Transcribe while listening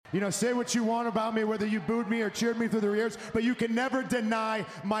You know, say what you want about me, whether you booed me or cheered me through the ears, but you can never deny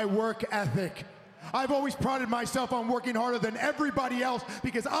my work ethic. I've always prided myself on working harder than everybody else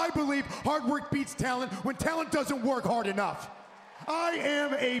because I believe hard work beats talent when talent doesn't work hard enough. I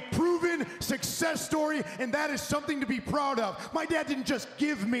am a proven success story, and that is something to be proud of. My dad didn't just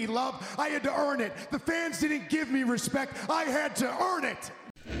give me love, I had to earn it. The fans didn't give me respect, I had to earn it.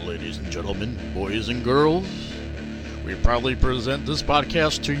 Ladies and gentlemen, boys and girls, we proudly present this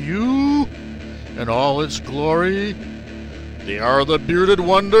podcast to you in all its glory. They are the bearded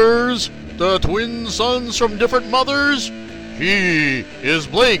wonders, the twin sons from different mothers. He is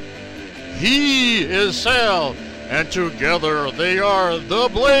Blake, he is Sal, and together they are the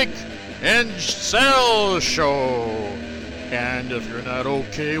Blake and Sal Show. And if you're not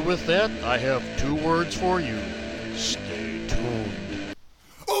okay with that, I have 2 words for you. Stay tuned.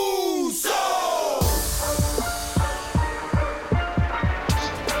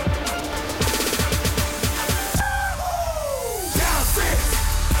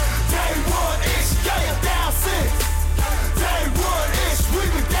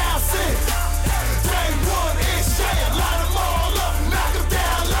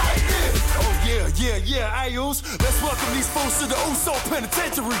 Yeah, Ayos, let's welcome these folks to the Uso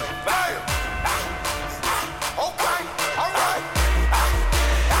Penitentiary. Hey! Okay, alright.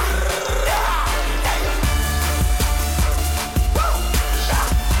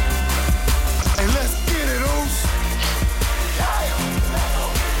 Hey, let's get it, Us.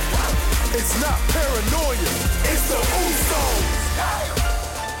 It's not paranoia, it's the Usos.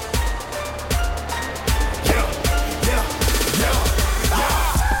 Yeah.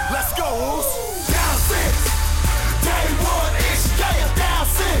 Let's go, Us.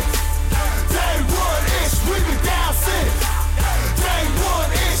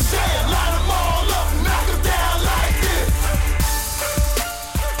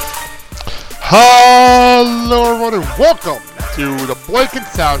 Hello everyone and welcome to the Blake and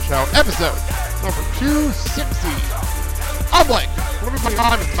Sal Show, episode number 260. I'm Blake. Let me bring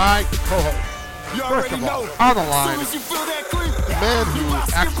on my co-host. First of all, on the line, the man who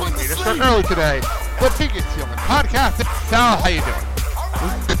actually made us start early today, the biggest human podcast. Sal, how you doing?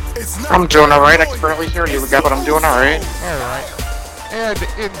 I'm doing alright. I can barely hear you, but I'm doing alright. Alright. And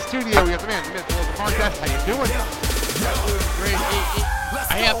in the studio, we have the man, the podcast. How you doing? Great.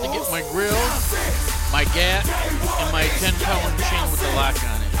 I have to get my grill, my gat, and my 10-pound chain with the lock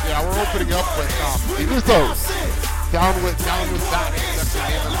on it. Yeah, we're opening up with the Usos. Down with that. That's the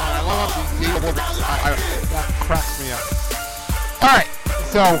name of the song. I love that cracks me up. Alright,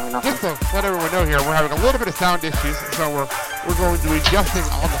 so just to let everyone know here, we're having a little bit of sound issues, so we're going to be adjusting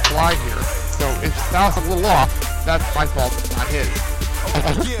on the fly here. So if Sal's a little off, that's my fault, not his. We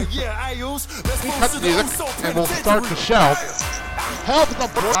cut the music and we'll start the show. Help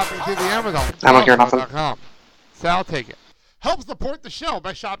support shopping through the Amazon. I don't hear nothing. Sal, take it. Help support the show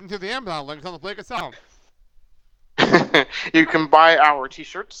by shopping through the Amazon links on the Blake and Sal. You can buy our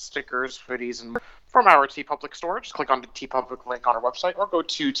t-shirts, stickers, hoodies, and from our TeePublic store. Just click on the TeePublic link on our website or go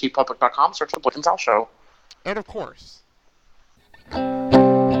to teepublic.com, search the Blake and Sal Show. And of course,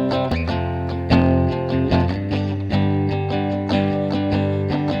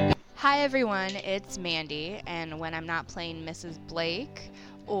 hi everyone, it's Mandy, and when I'm not playing Mrs. Blake,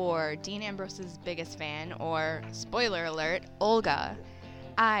 or Dean Ambrose's biggest fan, or, spoiler alert, Olga,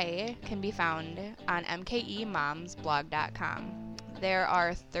 I can be found on mkemomsblog.com. There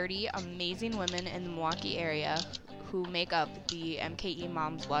are 30 amazing women in the Milwaukee area who make up the MKE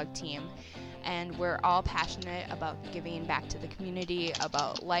Moms blog team, and we're all passionate about giving back to the community,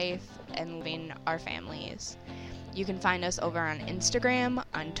 about life, and living our families. You can find us over on Instagram,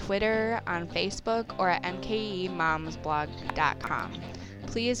 on Twitter, on Facebook, or at mkemomsblog.com.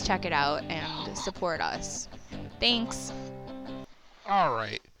 Please check it out and support us. Thanks. all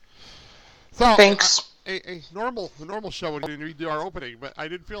right. So Thanks. A normal show would do our opening, but I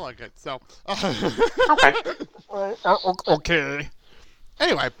didn't feel like it. So Okay. okay.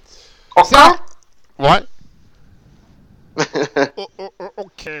 Anyway, Okay. so what?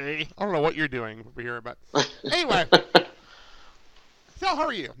 Okay. I don't know what you're doing over here, but anyway. So how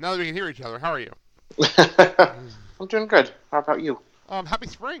are you? Now that we can hear each other, how are you? I'm doing good. How about you? Happy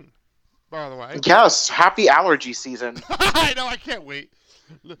spring, by the way. Yes, happy allergy season. I know, I can't wait.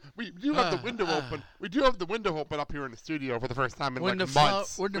 We do have the window open. We do have the window open up here in the studio for the first time in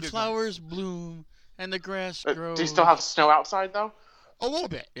months. When the flowers bloom and the grass grows. Do you still have snow outside though? A little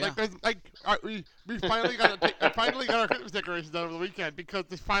bit. Yeah. We finally got our Christmas decorations done over the weekend because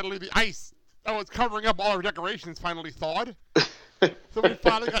finally the ice that was covering up all our decorations finally thawed. So we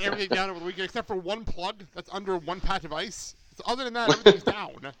finally got everything down over the weekend except for one plug that's under one patch of ice. So other than that, everything's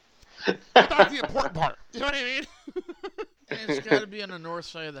down. That's the important part. You know what I mean? It's got to be on the north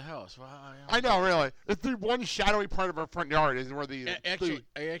side of the house. Well, I know, really. It's the one shadowy part of our front yard is where the...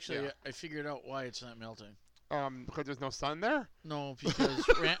 I figured out why it's not melting. Because there's no sun there? No, because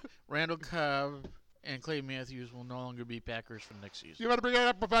Randall Cobb and Clay Matthews will no longer be Packers for next season. You got to bring it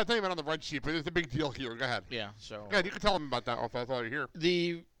up with that thing on the red sheet, but it's a big deal here. Go ahead. Yeah, so... Go ahead, you can tell them about that if that's all you're here.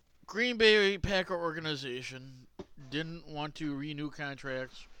 The Green Bay Packer organization didn't want to renew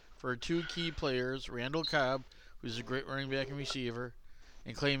contracts for two key players, Randall Cobb, who's a great running back and receiver,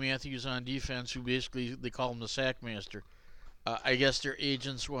 and Clay Matthews on defense, who basically, they call him the sack master. I guess their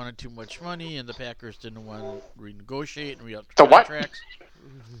agents wanted too much money, and the Packers didn't want to renegotiate and re-up the contracts.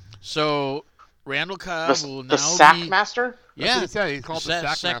 So Randall Cobb will now the sack be... master? Yeah. That's what he said. He's called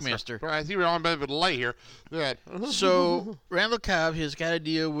the sack master. Well, I see we're on a bit of a delay here. Go ahead. So Randall Cobb has got a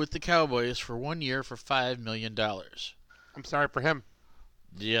deal with the Cowboys for 1 year for $5 million. I'm sorry for him.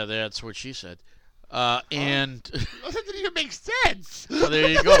 Yeah, that's what she said. And that doesn't even make sense. Well, there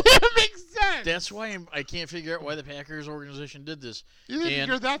you go. It doesn't make sense. That's why I can't figure out why the Packers organization did this. You didn't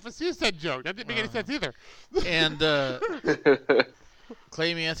figure that for you said joke. That didn't make any sense either. And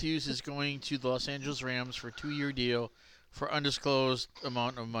Clay Matthews is going to the Los Angeles Rams for a 2-year deal for undisclosed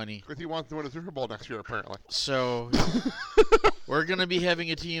amount of money. Because he wants to win a Super Bowl next year, apparently. So we're going to be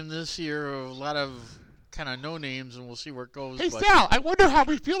having a team this year of a lot of kind of no names, and we'll see where it goes. Hey, Sal, I wonder how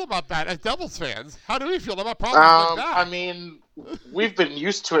we feel about that as Devils fans. How do we feel about problems like that? I mean, we've been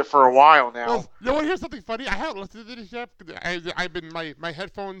used to it for a while now. Well, you want to hear something funny? I haven't listened to this yet. I've been my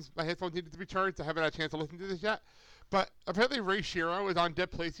headphones needed to be charged. I haven't had a chance to listen to this yet. But apparently Ray Shero is on Deb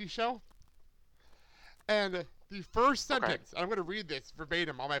Placey's show, and the first sentence. I'm going to read this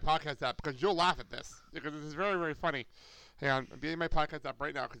verbatim on my podcast app because you'll laugh at this because this is very, very funny. Hang on, I'm getting my podcast up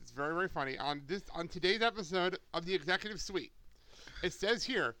right now because it's very, very funny. On today's episode of the Executive Suite, it says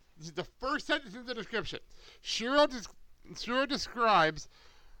here, this is the first sentence in the description. Shiro discusses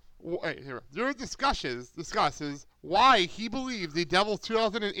why he believes the Devils'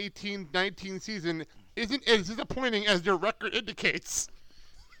 2018-19 season isn't as disappointing as their record indicates.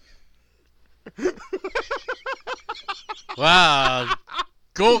 Wow.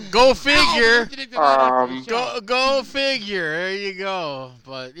 Go figure. Go figure. There you go.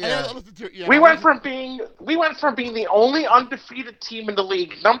 But yeah. We went from being the only undefeated team in the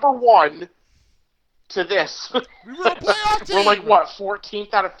league, #1, to this. We were a playoff team. We're like what,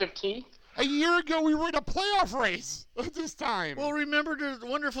 14th out of 15th? A year ago, we were in a playoff race at this time. Well, remember the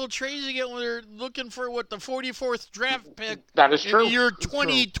wonderful trades you get when they're looking for the 44th draft pick. That is true. In the year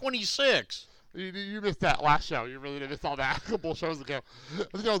 2026. You missed that last show. You really did miss all that a couple shows ago. I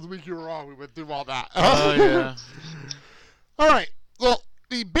think that was the week you were wrong. We went through all that. Oh, yeah. All right. Well,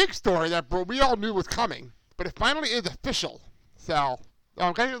 the big story that we all knew was coming, but it finally is official. So, can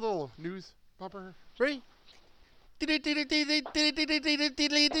I get a little news bumper? Ready? I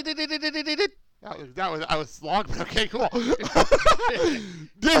was long, but okay, cool. I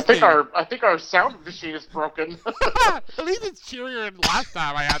think our sound machine is broken. At least it's cheerier than last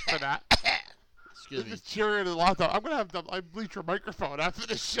time I asked for that. Excuse me. It's cheerier than last time. I'm gonna have to bleach your microphone after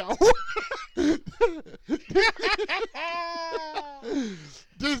this show.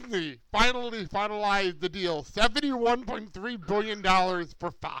 Disney finally finalized the deal. $71.3 billion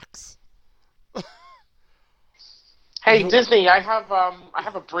for Fox. Hey Disney, I have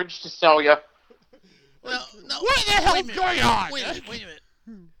a bridge to sell you. No, what the hell is going on? Wait a minute.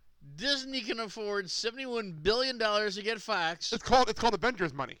 Disney can afford $71 billion to get Fox. It's called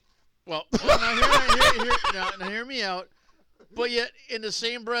Avengers money. Well, now hear me out. But yet, in the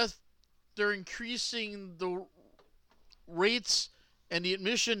same breath, they're increasing the rates and the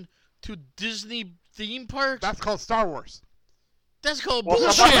admission to Disney theme parks. That's called Star Wars. That's called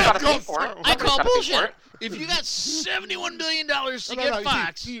bullshit. I call bullshit. If you got $71 billion to get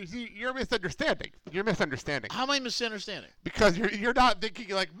Fox... You're misunderstanding. How am I misunderstanding? Because you're not thinking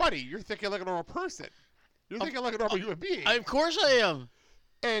like money. You're thinking like a normal person. You're thinking like a normal human being. Of course I am.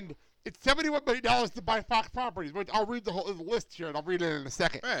 And it's $71 million to buy Fox properties. I'll read the whole list here, and I'll read it in a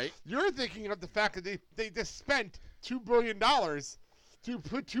second. All right. You're thinking of the fact that they just spent $2 billion to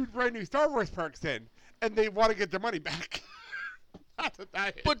put 2 brand new Star Wars parks in, and they want to get their money back.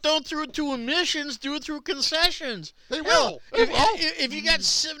 But don't do it through emissions. Do it through concessions. They will. If you got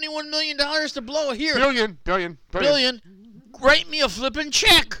 $71 million to blow here. Billion. Write me a flipping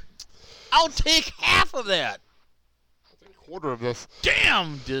check. I'll take half of that. I'll take a quarter of this.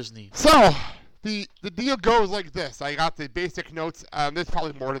 Damn, Disney. So, the deal goes like this. I got the basic notes. There's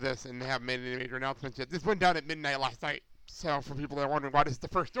probably more to this, and they haven't made any major announcements yet. This went down at midnight last night. So, for people that are wondering why this is the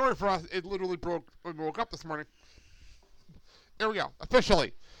first story for us, it literally broke when we woke up this morning. Here we go.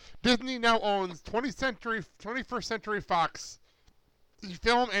 Officially, Disney now owns 21st Century Fox, the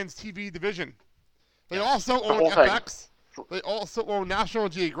film and TV division. They also own FX. They also own National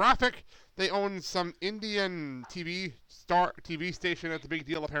Geographic. They own some Indian TV station. That's a big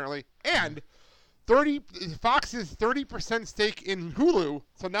deal, apparently. And Fox's 30% stake in Hulu.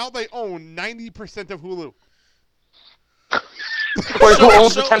 So now they own 90% of Hulu. Wait, who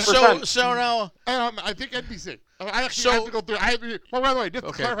owns the 10%? So now, I think NBC. I actually have to go through. Well, by the way, just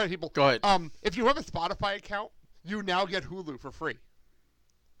to clarify, people. Go ahead. If you have a Spotify account, you now get Hulu for free.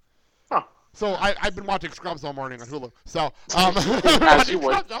 Huh. So I've been watching Scrubs all morning on Hulu. So As you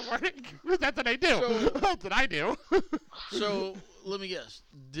would. Scrubs all morning. That's what I do. That's what I do. So let me guess.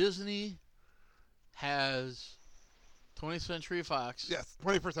 Disney has 20th Century Fox. Yes,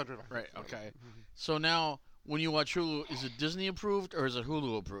 21st Century Fox. Right. Okay. So now, when you watch Hulu, is it Disney approved or is it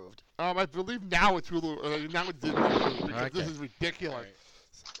Hulu approved? I believe now it's Hulu. Now it's Disney approved because this is ridiculous.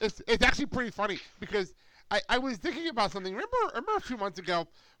 Right. It's actually pretty funny because I was thinking about something. Remember a few months ago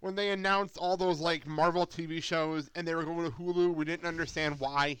when they announced all those like Marvel TV shows and they were going to Hulu? We didn't understand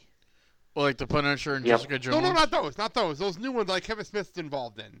why. Well, like the Punisher and Jessica Jones? No, not those. Not those. Those new ones like Kevin Smith's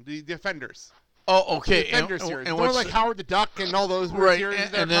involved in. The Defenders. Oh, okay. The Defender series. And what's like Howard the Duck and all those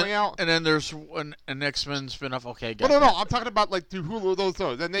series that are coming out. And then there's an X-Men spinoff. Okay, got no. I'm talking about like through Hulu, those.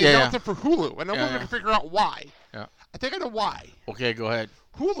 And they announced it for Hulu. And I want to figure out why. Yeah. I think I know why. Okay, go ahead.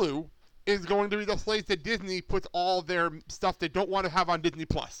 Hulu is going to be the place that Disney puts all their stuff they don't want to have on Disney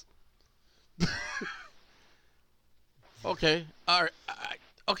Plus. Okay. All right.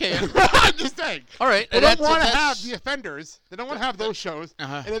 Okay. I'm just saying. All right. They don't want to have the Offenders. They don't want to have those shows.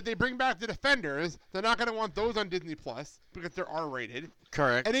 Uh-huh. And if they bring back the Defenders, they're not going to want those on Disney Plus because they're R-rated.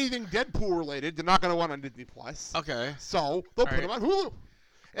 Correct. And anything Deadpool related, they're not going to want on Disney Plus. Okay. So they'll put them on Hulu.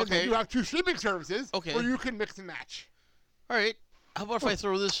 And okay. then you have two streaming services where you can mix and match. All right. How about if I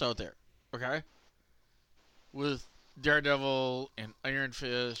throw this out there? Okay. With Daredevil and Iron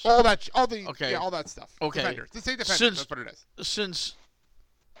Fist. All that stuff. Okay. Defenders. Just say Defenders. That's what it is. Since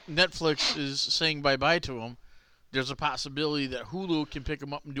Netflix is saying bye-bye to them, there's a possibility that Hulu can pick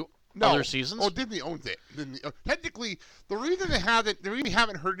them up and do other seasons. Oh, Disney owns it. Technically, the reason they haven't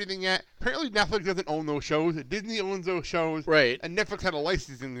heard anything yet, apparently Netflix doesn't own those shows. Disney owns those shows. Right. And Netflix had a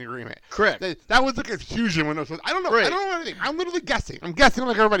licensing agreement. Correct. That was the confusion when those shows. I don't know. Right. I don't know anything. I'm literally guessing. I'm guessing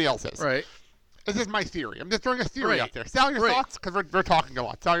like everybody else is. Right. This is my theory. I'm just throwing a theory out there. Sal, your thoughts? Because we're talking a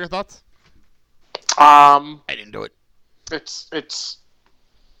lot. Sal, your thoughts? I didn't do it.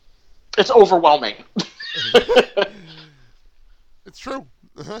 It's overwhelming. It's true.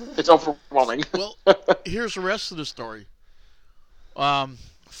 It's overwhelming. Well, here's the rest of the story.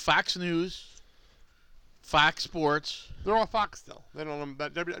 Fox News, Fox Sports. They're all Fox still. They don't.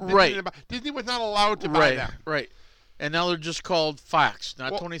 Disney was not allowed to buy them. Right. And now they're just called Fox,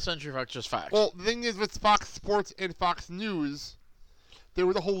 not 20th Century Fox, just Fox. Well, the thing is with Fox Sports and Fox News, there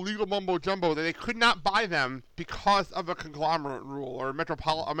was a whole legal mumbo-jumbo that they could not buy them because of a conglomerate rule or a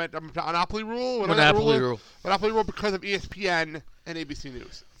monopoly rule. Monopoly rule because of ESPN and ABC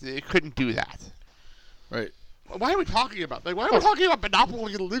News. They couldn't do that. Right. Why are we talking about that? Why are we talking about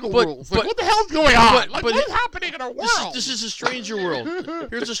monopoly and legal rules? Like, what the hell's going on? What is happening in our world? This is a stranger world.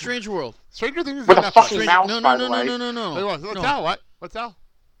 Here's a stranger world. Stranger Things is with a fucking mouse, no. What's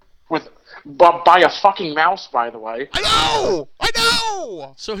that? By a fucking mouse, by the way. I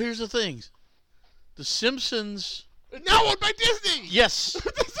know! So here's the thing. The Simpsons... Now owned by Disney! Yes! The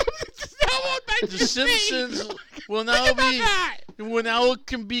Simpsons is now owned by Disney! The Simpsons will now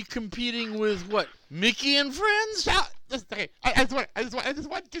be competing with what? Mickey and Friends? Okay. I just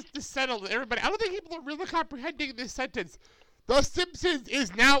want to settle everybody. I don't think people are really comprehending this sentence. The Simpsons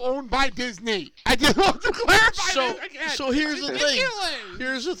is now owned by Disney. I just want to clarify this again. So here's the thing.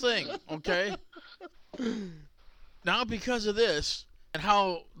 Here's the thing, okay? Now because of this and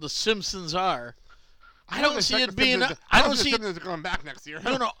how the Simpsons are, I don't see it being. I don't see Simpsons going back next year.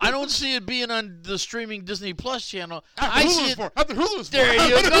 No. I don't see it being on the streaming Disney Plus channel. I see it. Hulu's for. There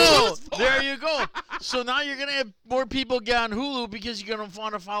you go. There you go. So now you're gonna have more people get on Hulu because you're gonna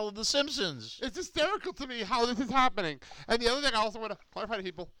want to follow the Simpsons. It's hysterical to me how this is happening. And the other thing I also want to clarify to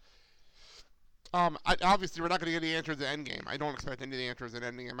people. Obviously we're not gonna get any answers at Endgame. I don't expect any of the answers at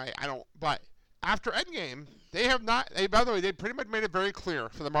Endgame. I don't. But after Endgame, they have not. By the way, they pretty much made it very clear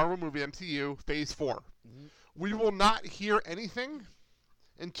for the Marvel movie MCU Phase 4. Mm-hmm. We will not hear anything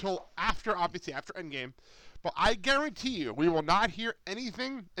until after Endgame. But I guarantee you, we will not hear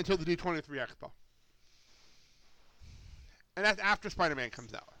anything until the D23 Expo. And that's after Spider-Man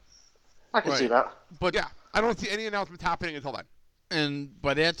comes out. I can see that. But yeah, I don't see any announcements happening until then. And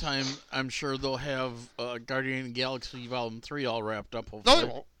by that time, I'm sure they'll have Guardian of the Galaxy Volume 3 all wrapped up, hopefully. No,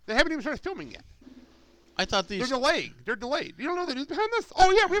 they won't. They haven't even started filming yet. I thought these... They're delayed. They're delayed. You don't know the news behind this?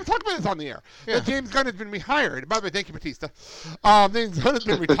 Oh, yeah, we haven't talked about this on the air. Yeah. That James Gunn has been rehired. By the way, thank you, Batista. James Gunn has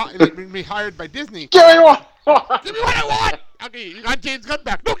been rehired by Disney. Give me one. Give me what I want! Okay, you got James Gunn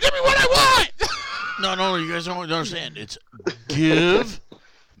back. No, give me what I want! No, you guys don't understand. It's give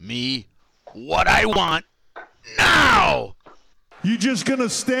me what I want now! You just gonna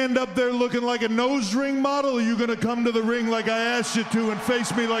stand up there looking like a nose ring model, or you gonna come to the ring like I asked you to and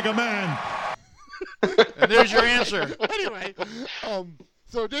face me like a man? And there's your answer. Anyway,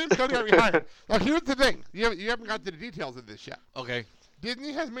 so James Gunn got rehired. Now, here's the thing. You haven't got to the details of this yet. Okay.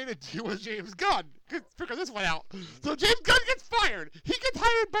 Disney has made a deal with James Gunn. Figure this one out. So James Gunn gets fired. He gets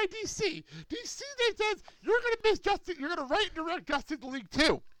hired by DC. DC then says, you're gonna write and direct Justice League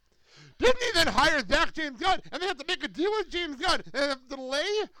 2. Disney then hires back James Gunn, and they have to make a deal with James Gunn, and they have to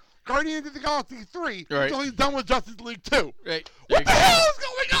delay Guardians of the Galaxy 3 until he's done with Justice League 2. Right. What the hell is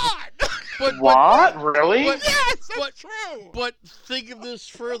going on? What? Really? Yes, that's true. But think of this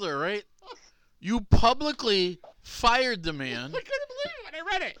further, right? You publicly fired the man. I couldn't believe it when I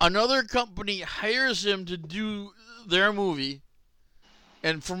read it. Another company hires him to do their movie.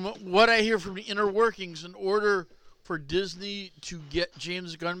 And from what I hear from the inner workings, in order for Disney to get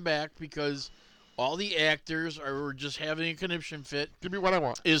James Gunn back, because all the actors are just having a conniption fit. Give me what I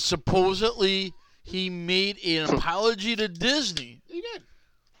want. Is supposedly he made an apology to Disney. He did.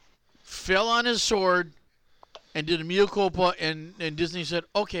 Fell on his sword and did a mea culpa, and Disney said,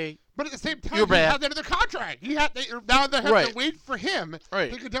 okay. But at the same time, You're he back. had that in the contract. Now they have to wait for him to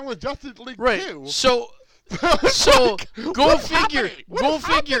get done with Justice League 2. So go figure. Go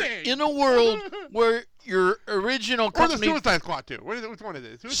figure. In a world where your original company, or the Suicide Squad 2. Which one is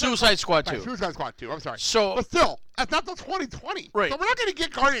it? Suicide Squad 2. Right, Suicide Squad 2. I'm sorry. So, but still, that's not till 2020. Right. So we're not going to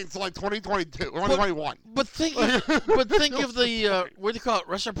get Guardians until like 2022 or 2021. But think of the what do you call it?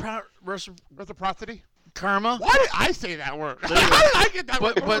 Reciprocity. Karma. Why did I say that word? How did I get that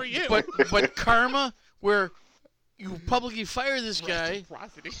word over you? But karma, where you publicly fire this guy,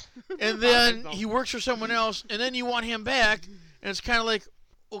 and then he works for someone else, and then you want him back, and it's kind of like,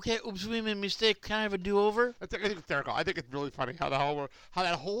 okay, oops, we made a mistake. Can I have a do-over? I think it's hysterical. I think it's really funny how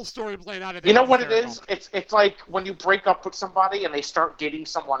that whole story played out. You know what it is? It's like when you break up with somebody and they start dating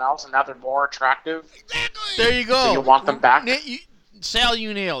someone else, and now they're more attractive. Exactly. There you go. So you want them back? Sal,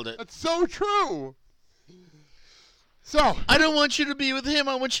 you nailed it. That's so true. So I don't want you to be with him.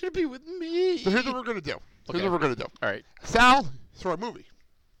 I want you to be with me. So here's what we're gonna do. All right. Sal saw a movie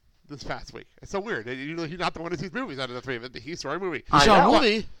this past week. It's so weird. He's not the one who sees movies out of the three of them, but he saw a movie. He saw a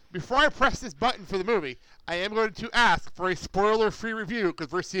movie? Before I press this button for the movie, I am going to ask for a spoiler-free review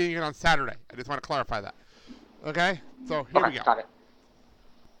because we're seeing it on Saturday. I just want to clarify that. Okay? So here we go. Got it.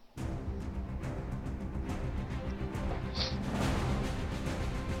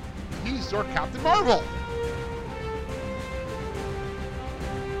 He saw Captain Marvel.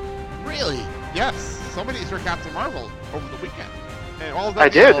 Really? Yes. Somebody saw Captain Marvel over the weekend. And all of I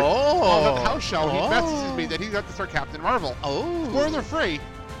did. On the house show, he messages me that he got to start Captain Marvel. Oh. Spoiler free.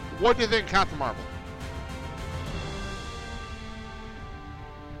 What do you think of Captain Marvel?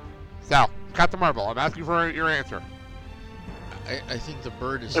 Sal, Captain Marvel. I'm asking for your answer. I think the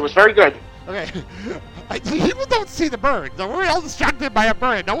bird is... It was very good. Okay. People don't see the bird. So we're all distracted by a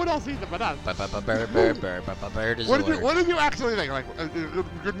bird. No one else sees it but us. Bird is What did you actually think? Like, a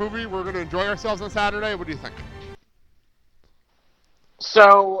good movie? We're going to enjoy ourselves on Saturday? What do you think?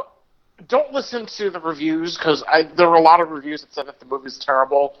 So, don't listen to the reviews, because there were a lot of reviews that said that the movie's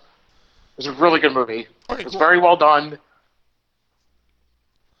terrible. It was a really good movie. Okay, it was cool. very well done.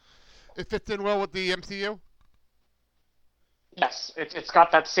 It fits in well with the MCU? Yes, it's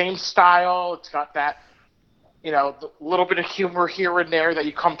got that same style. It's got that, the little bit of humor here and there that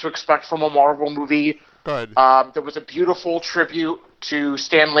you come to expect from a Marvel movie. Good. There was a beautiful tribute to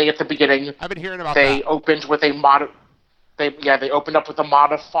Stan Lee at the beginning. I've been hearing about They that. opened with they opened up with a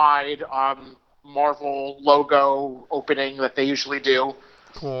modified Marvel logo opening that they usually do.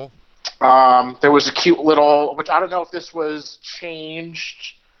 Cool. There was a cute little, which I don't know if this was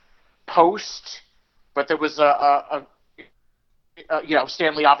changed post, but there was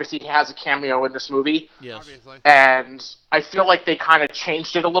Stan Lee obviously has a cameo in this movie. Yes. Obviously. And I feel like they kind of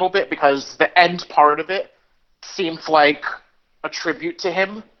changed it a little bit because the end part of it seemed like a tribute to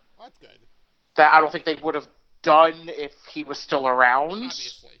him. That's good. That I don't think they would have done if he was still around.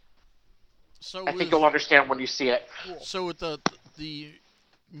 Obviously. So I think you'll understand when you see it. Cool. So with the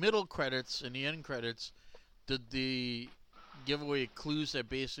middle credits and the end credits, did they give away clues that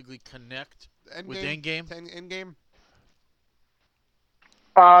basically connect with Endgame? Endgame?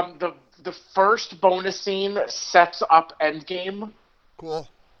 The first bonus scene sets up Endgame. Cool.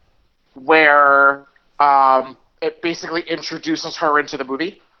 where it basically introduces her into the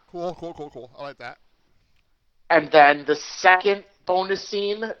movie. Cool. I like that. And then the second bonus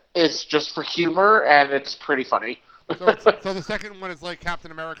scene is just for humor, and it's pretty funny. So the second one is like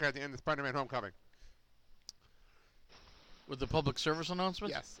Captain America at the end of Spider-Man Homecoming. With the public service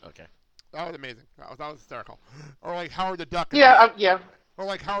announcement? Yes. Okay. That was amazing. That was hysterical. Or like Howard the Duck. Yeah. Or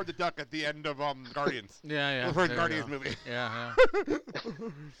like Howard the Duck at the end of Guardians. Yeah. The first Guardians movie. Yeah.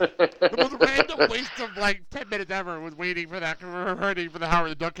 The most random waste of like 10 minutes ever was waiting for the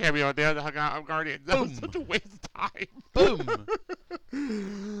Howard the Duck cameo at the end of Guardians. That was such a waste of time. Boom.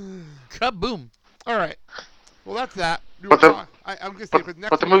 Kaboom. All right. Well, that's that. But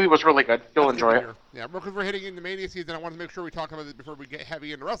the movie was really good. You'll enjoy it. Yeah, because we're hitting into Mania season, I want to make sure we talk about it before we get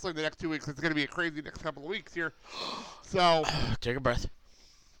heavy into wrestling the next 2 weeks. It's going to be a crazy next couple of weeks here. So take a breath.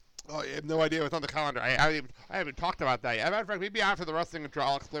 Oh, you have no idea what's on the calendar. I haven't talked about that yet. As a matter of fact, maybe after the wrestling intro,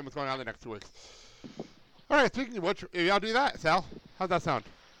 I'll explain what's going on the next 2 weeks. All right, speaking of which, y'all do that, Sal. How's that sound?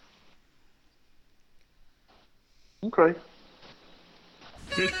 Okay.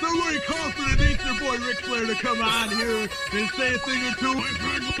 It's nobody confident needs your boy Ric Flair to come on here and say a thing or two.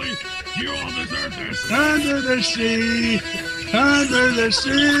 Frankly, you all deserve this. Under the sea, under the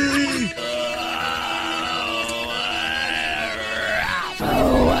sea.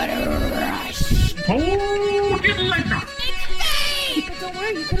 Oh, get later. Hey, but don't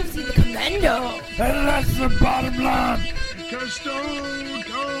worry, you could have seen the commando. And that's the bottom line. Cause Stone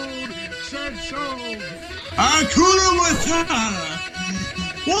Cold said so. Hakuna Matata.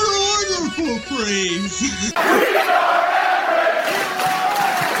 What a wonderful phrase!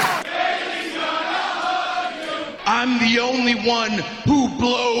 I'm the only one who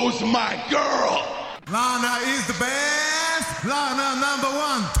blows my girl. Lana is the best. Lana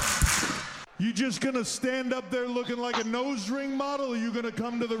 #1. You just gonna stand up there looking like a nose ring model, or you gonna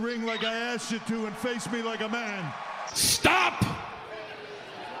come to the ring like I asked you to and face me like a man? Stop!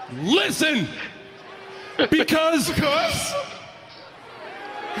 Listen! Because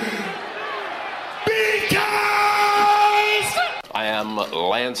I am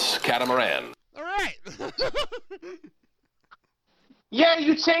Lance Catamaran. All right. Yeah,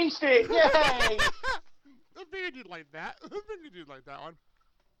 you changed it. Yay! I figured you'd like that. One.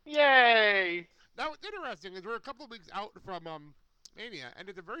 Yay! Now, what's interesting is we're a couple of weeks out from Mania, and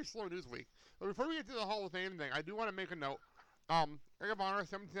it's a very slow news week. But before we get to the Hall of Fame thing, I do want to make a note. Ring of Honor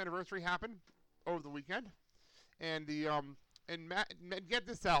 17th anniversary happened over the weekend, and Matt, get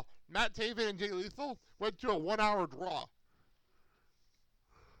this out. Matt Taven and Jay Lethal went to a 1-hour draw.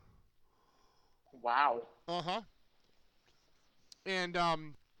 Wow. Uh-huh. And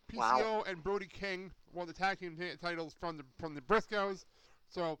PCO and Brody King won the tag team titles from the Briscoes.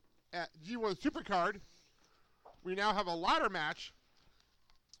 So at G1 Supercard, we now have a ladder match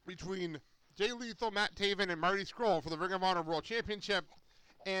between Jay Lethal, Matt Taven, and Marty Scurll for the Ring of Honor World Championship.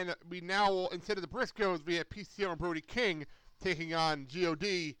 And we now will, instead of the Briscoes, we have PCO and Brody King taking on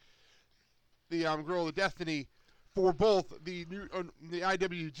GOD, the Girl of Destiny, for both the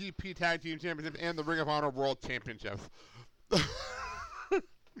IWGP Tag Team Championship and the Ring of Honor World Championship.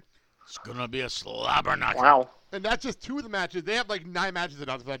 It's gonna be a slobber knocker. Wow. And that's just 2 of the matches. They have like 9 matches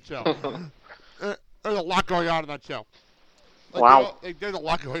announced for that show. There's a lot going on in that show. Wow. There's a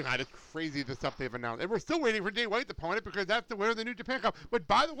lot going on. It's crazy the stuff they've announced. And we're still waiting for Jay White's opponent because that's the winner of the New Japan Cup. But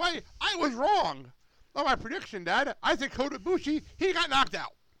by the way, I was wrong on my prediction, Dad. I said Kota Ibushi, he got knocked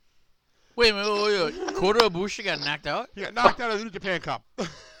out. Wait. Kota Ibushi got knocked out? He got knocked out of the New Japan Cup.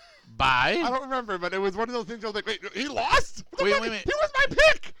 By? I don't remember, but it was one of those things I was like, wait, he lost? Wait. He was my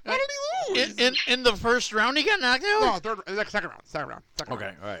pick. Why did he lose? In the first round he got knocked out? No, second round.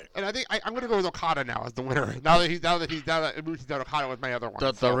 Okay, all right. And I think I'm going to go with Okada now as the winner. Now that Ibushi's out, Okada was my other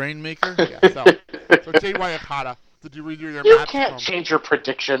one. The Rainmaker? Yeah, so Jay White Okada to redo their match. You can't change your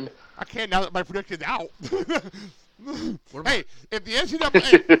prediction. I can't now that my prediction's out. Hey, if the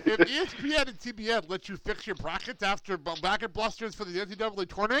NCAA, if ESPN and TBN let you fix your brackets after bracket blusters for the NCAA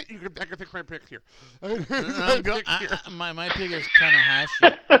tournament, I can fix my picks here. My pick is kind of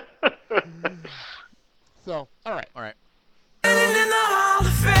hashy. So, all right. In the Hall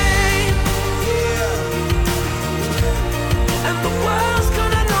of Fame, and the world's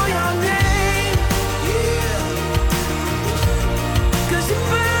gonna know your name, 'cause you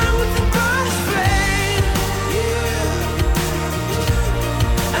burn with the first flame,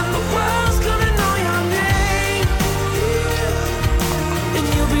 and the world's gonna know your name, and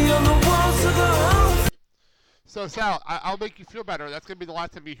you'll be on the walls of the Hall. So, Sal, I'll make you feel better. That's going to be the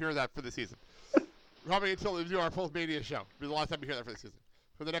last time you hear that for the season. Probably until we do our post-Mania show. It'll be the last time you hear that for the season.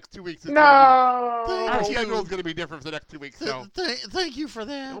 for the next 2 weeks. No. Our schedule is going to be different for the next 2 weeks. So Thank you for it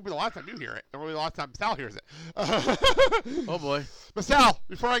that. won't be the last time you hear it. It won't be the last time Sal hears it. Oh boy. But Sal,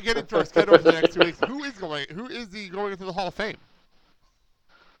 before I get into our schedule for the next 2 weeks, who is going into the Hall of Fame?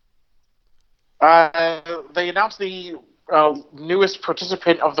 They announced the newest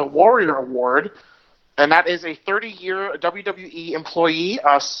participant of the Warrior Award, and that is a 30-year WWE employee,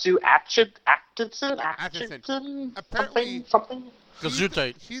 Sue Atkinson. Apparently, something.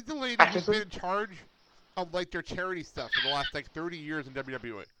 Gesundheit. She's the lady who's been in charge of like their charity stuff for the last like 30 years in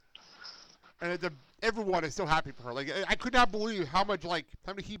WWE, and everyone is so happy for her. Like I could not believe how many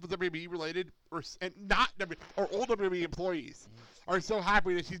people WWE related or old WWE employees are so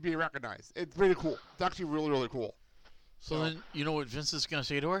happy that she's being recognized. It's really cool. It's actually really, really cool. So then, you know what Vince is going to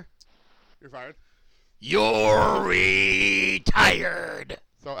say to her? You're fired. You're retired.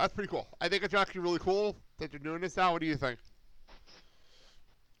 So that's pretty cool. I think it's actually really cool that they're doing this now. What do you think?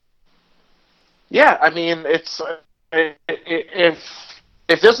 Yeah, I mean, it's if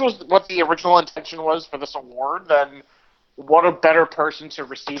this was what the original intention was for this award, then what a better person to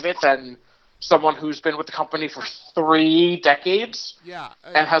receive it than someone who's been with the company for 3 decades,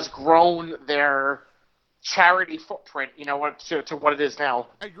 and has grown their charity footprint, to what it is now.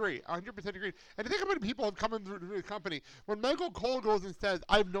 I agree, 100% agree. And think about people have come into the company. When Michael Cole goes and says,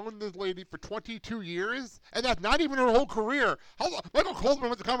 "I've known this lady for 22 years," and that's not even her whole career. Michael Cole's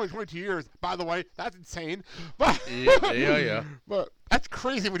been with the company 22 years, by the way. That's insane. But yeah. But that's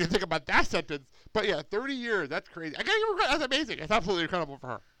crazy when you think about that sentence. But yeah, 30 years, that's crazy. I can't even regret. That's amazing. It's absolutely incredible for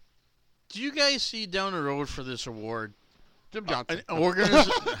her. Do you guys see down the road for this award Jim Johnson,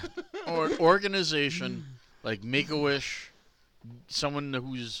 an organization like Make-A-Wish, someone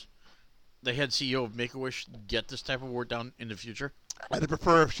who's the head CEO of Make-A-Wish, get this type of award down in the future? I'd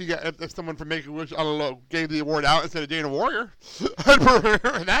prefer if someone from Make-A-Wish, I don't know, gave the award out instead of Dana Warrior. I'd prefer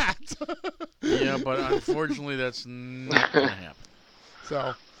that. Yeah, but unfortunately, that's not going to happen.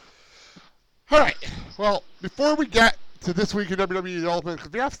 So, all right. Well, before we get to this week in WWE development,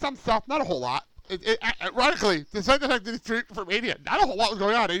 because we have some stuff, not a whole lot. Ironically, despite the fact that it's for Mania, not a whole lot was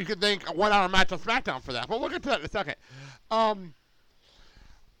going on, and you could think a 1 hour match on SmackDown for that. But we'll get to that in a second. I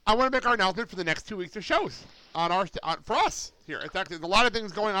want to make our announcement for the next 2 weeks of shows for us here. It's actually there's a lot of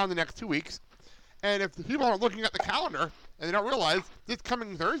things going on in the next 2 weeks, and if the people aren't looking at the calendar and they don't realize this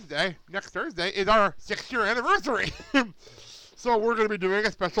coming next Thursday, is our 6-year anniversary. So we're going to be doing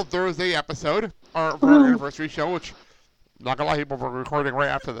a special Thursday episode for our anniversary show, which. Not gonna lie, people, we're recording right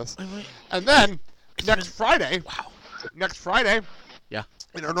after this. And then next Friday,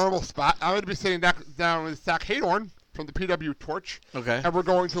 in our normal spot, I'm gonna be sitting down with Zach Haydorn from the PW Torch. Okay. And we're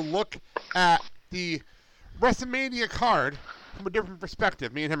going to look at the WrestleMania card from a different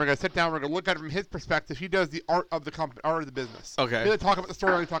perspective. Me and him are gonna sit down. We're gonna look at it from his perspective. He does the art of the company, art of the business. Okay. We're gonna talk about the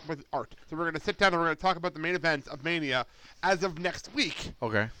story. We're gonna talk about the art. So we're gonna sit down and we're gonna talk about the main events of Mania as of next week.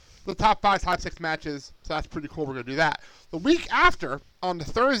 Okay. The top 5, top 6 matches, so that's pretty cool. We're going to do that. The week after, on the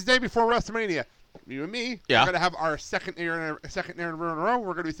Thursday before WrestleMania, you and me, we're going to have our second year in a row.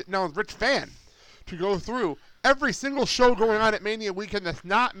 We're going to be sitting down with Rich Fan to go through every single show going on at Mania weekend that's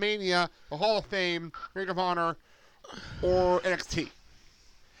not Mania, the Hall of Fame, Ring of Honor, or NXT.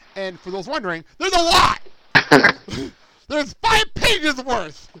 And for those wondering, there's a lot! There's 5 pages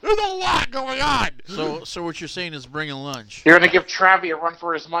worth. There's a lot going on. So what you're saying is bring a lunch. You're going to give Travi a run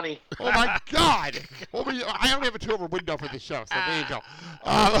for his money. Oh, my God. I only have a 2-hour window for this show, so there you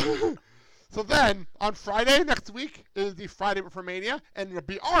go. So then, on Friday next week is the Friday before Mania, and it'll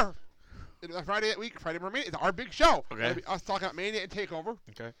be Friday that week, Friday before Mania, is our big show. Okay. It'll be us talking about Mania and TakeOver.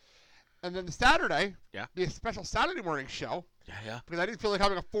 Okay. And then the Saturday, be a special Saturday morning show. Yeah. Because I didn't feel like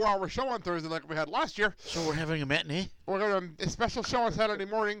having a 4-hour show on Thursday like we had last year. So we're having a matinee? We're going to a special show on Saturday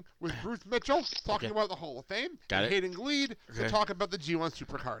morning with Bruce Mitchell talking about the Hall of Fame. Got and it. Hayden Gleed to talk about the G1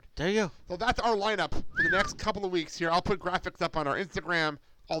 Supercard. There you go. So that's our lineup for the next couple of weeks here. I'll put graphics up on our Instagram,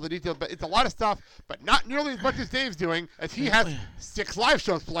 all the details, but it's a lot of stuff, but not nearly as much as Dave's doing, as he has 6 live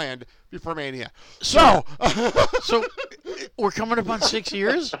shows planned before Mania. So we're coming up on 6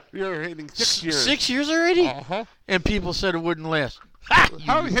 years? You're hitting 6 years. 6 years already? Uh-huh. And people said it wouldn't last.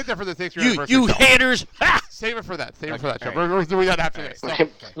 How do we hit that for the 6-year anniversary? You haters! Save it for that. Save it for that show. We're doing that after this.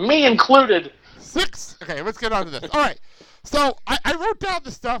 So. Me included. 6. Okay, let's get on to this. All right. So I wrote down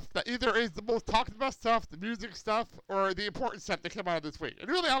the stuff that either is the most talked about stuff, the music stuff, or the important stuff that came out of this week. And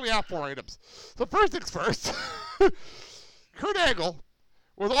really, I only have 4 items. So first things first, Kurt Angle,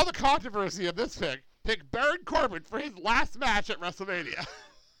 with all the controversy of this thing, picked Baron Corbin for his last match at WrestleMania.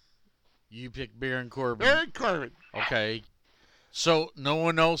 You picked Baron Corbin. Baron Corbin. Okay. So no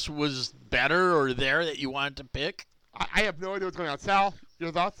one else was better or there that you wanted to pick? I have no idea what's going on. Sal,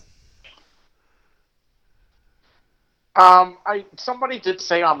 Your thoughts? Somebody did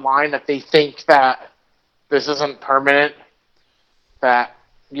say online that they think that this isn't permanent. That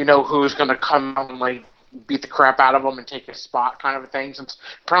who's going to come out and like beat the crap out of him and take his spot, kind of a thing. Since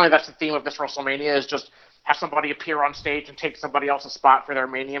apparently that's the theme of this WrestleMania is just have somebody appear on stage and take somebody else's spot for their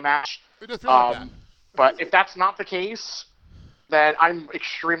Mania match. But if that's not the case, then I'm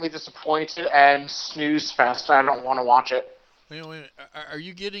extremely disappointed and snooze fest. I don't want to watch it. Wait. Are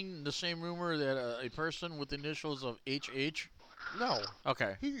you getting the same rumor that a person with the initials of HH? No.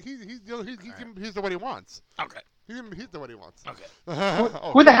 Okay. He's the what he wants. Okay. He's the what he wants. Okay.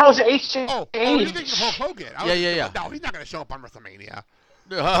 Who the hell is HH? Oh, you're thinking of Hulk Hogan. Yeah. No, he's not going to show up on WrestleMania.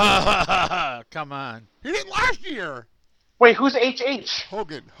 Come on. He didn't last year. Wait, who's HH?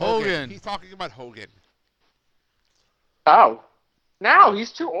 Hogan. He's talking about Hogan. Oh. Now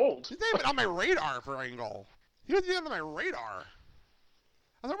he's too old. He's not even on my radar for Angle. He wasn't even on my radar.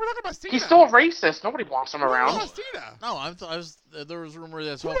 I thought we were talking about Cena. He's still a racist. Nobody wants him around. Cena. No, I was. There was a rumor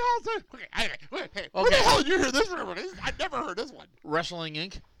that's. Who the hell is that? Okay. Where the hell did you hear this rumor? I never heard this one. Wrestling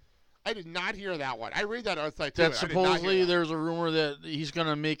Inc. I did not hear that one. I read that on site too. That supposedly there's a rumor that he's going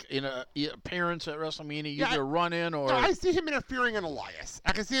to make an appearance at WrestleMania, either run in or. No, I see him interfering in Elias.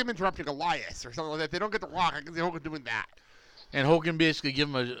 I can see him interrupting Elias or something like that. If they don't get the Rock, I can see Hogan doing that. And Hogan basically give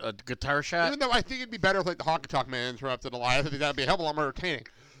him a guitar shot. Even though I think it'd be better if like the Honky Tonk Man interrupted Elias. I think that'd be a hell of a lot more entertaining.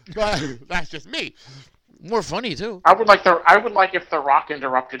 But that's just me. More funny too. I would like if the Rock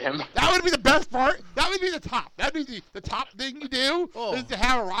interrupted him. That would be the best part. That would be the top. That would be the top thing you do is to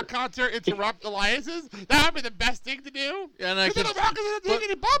have a Rock concert interrupt Elias's. That would be the best thing to do. And I could. The Rock isn't taking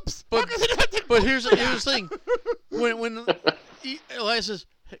any bumps. But here's the thing. When Elias says,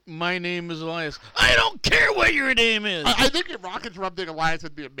 "My name is Elias," I don't care what your name is. I think if Rock interrupting Elias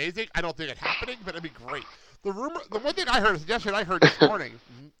would be amazing. I don't think it's happening, but it'd be great. The one thing I heard, a suggestion I heard this morning,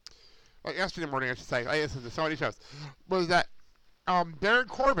 yesterday morning I should say, I listened to so many shows, was that Baron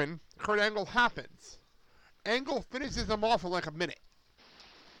Corbin, Kurt Angle happens. Angle finishes him off in like a minute.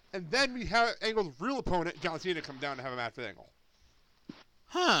 And then we have Angle's real opponent, John Cena, come down to have a match with Angle.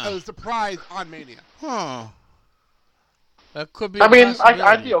 As a surprise on Mania. That could be. I mean,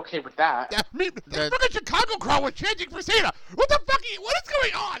 I'd be okay with that. The fucking Chicago crowd was chanting for Cena. What the fuck? What is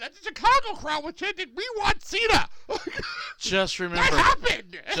going on? The Chicago crowd was chanting, "We want Cena." Just remember. That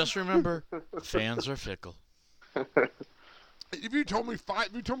happened. Just remember, fans are fickle. If you told me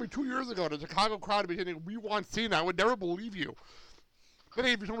 2 years ago the Chicago crowd would be chanting, "We want Cena," I would never believe you. Then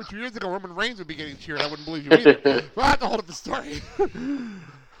if you told me 2 years ago Roman Reigns would be getting cheered, I wouldn't believe you either. Well, that's the whole other story.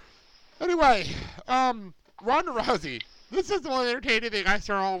 Anyway, Ronda Rousey. This is the one entertaining thing I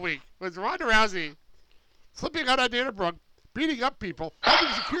saw all week. Was Ronda Rousey slipping out on Dana Brooke, beating up people,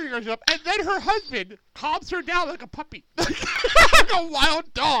 having security guards up, and then her husband calms her down like a puppy. Like a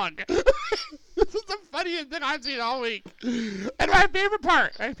wild dog. This is the funniest thing I've seen all week. And my favorite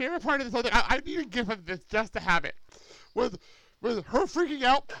part of this whole thing, I need to give him this just to have it. With her freaking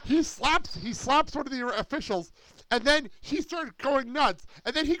out, he slaps one of the officials, and then she starts going nuts,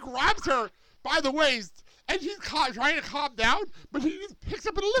 and then he grabs her by the waist, and she's trying to calm down, but he just picks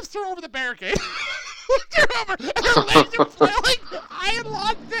up and lifts her over the barricade. Lifts her over, and her legs are flailing. I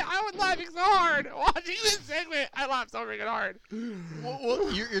lost it. I was laughing so hard watching this segment. I laughed so freaking hard.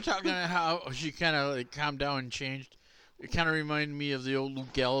 Well, you're talking about how she kind of like calmed down and changed. It kind of reminded me of the old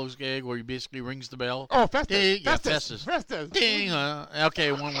Luke Gallows gag where he basically rings the bell. Oh, Festus. Ding, Festus. Ding.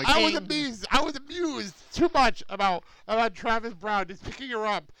 Okay, one way. I was amused too much about Travis Brown just picking her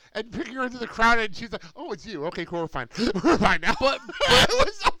up and picking her into the crowd, and she's like, "Oh, it's you. Okay, cool, we're fine. We're fine now."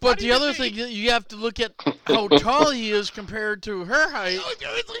 But the other thing, you have to look at how tall he is compared to her height. Oh,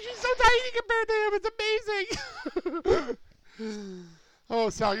 seriously, she's so tiny compared to him. It's amazing. Oh,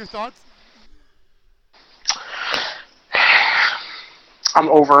 Sal, your thoughts? I'm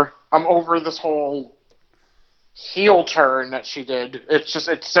over this whole heel turn that she did.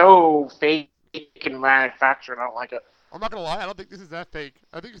 It's so fake and manufactured. I don't like it. I'm not gonna lie. I don't think this is that fake.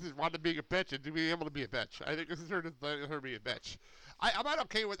 I think this is Ronda being a bitch and being able to be a bitch. I think this is her being a bitch. I'm not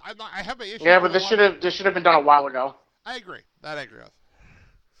okay with. I have an issue. Yeah, but this should have been done a while ago. I agree. That I agree with.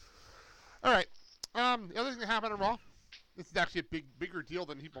 All right. The other thing that happened on Raw. This is actually a bigger deal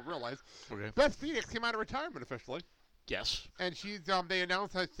than people realize. Okay. Beth Phoenix came out of retirement officially. Yes. And she's they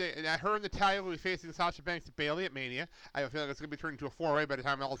announced that her and Natalya will be facing Sasha Banks and Bayley at Mania. I feel like it's going to be turned into a four-way by the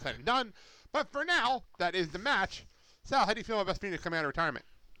time all is said and done. But for now, that is the match. Sal, how do you feel about Beth Phoenix coming out of retirement?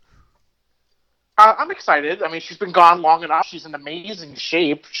 I'm excited. I mean, she's been gone long enough. She's in amazing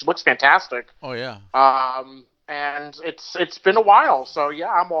shape. She looks fantastic. Oh yeah. And it's been a while, so yeah,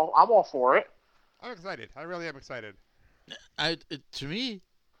 I'm all for it. I'm excited. I really am excited. To me,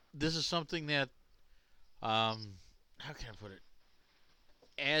 this is something that, how can I put it,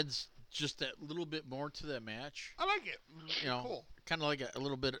 adds just that little bit more to that match. I like it. Cool. Kind of like a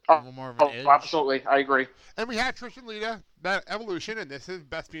little bit more of an edge. Absolutely, I agree. And we had Trish and Lita, that Evolution, and this is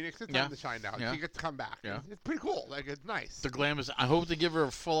Beth Phoenix's time to shine now. Yeah. She gets to come back. Yeah. It's pretty cool. Like, it's nice. The glam is. I hope they give her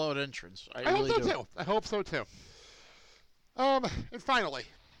a full-out entrance. I hope really so do. too. I hope so too. And finally,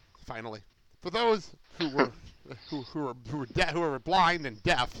 for those who were blind and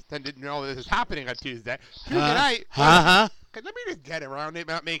deaf and didn't know this is happening on Tuesday night. Let me just get around it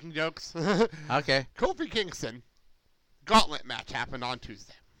without making jokes. Okay. Kofi Kingston Gauntlet match happened on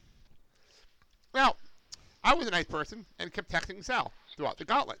Tuesday. Now, I was a nice person and kept texting Sal throughout the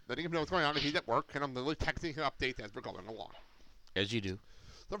Gauntlet, letting him know what's going on. He's at work, and I'm literally texting him updates as we're going along. As you do.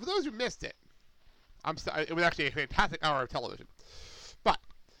 So for those who missed it, I'm sorry, it was actually a fantastic hour of television. But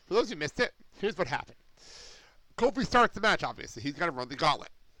for those who missed it, here's what happened. Kofi starts the match, obviously. He's got to run the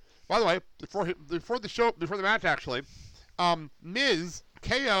Gauntlet. By the way, before the match, actually, Miz,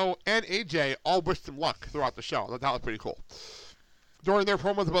 KO, and AJ all wished him luck throughout the show. That was pretty cool. During their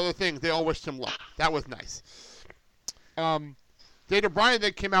promos of other things, they all wished him luck. That was nice. Daniel Bryan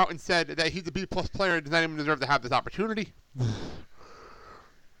then came out and said that he's a B-plus player and does not even deserve to have this opportunity.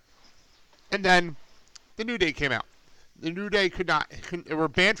 And then the New Day came out. The New Day they were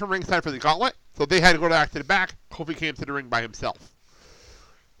banned from ringside for the Gauntlet, so they had to go back to the back. Kofi came to the ring by himself.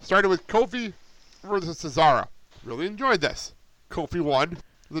 Started with Kofi versus Cesaro. Really enjoyed this. Kofi won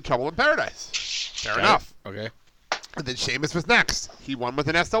the Trouble in Paradise. Fair enough. Okay. And then Sheamus was next. He won with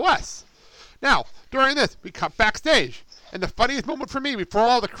an SOS. Now, during this, we cut backstage. And the funniest moment for me, before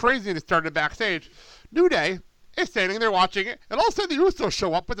all the craziness started backstage, New Day is standing there watching it, and all of a sudden the Usos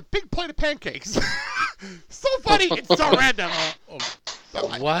show up with a big plate of pancakes. So funny and so random.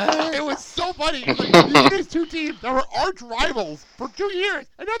 What? It was so funny. These two teams that were arch rivals for 2 years,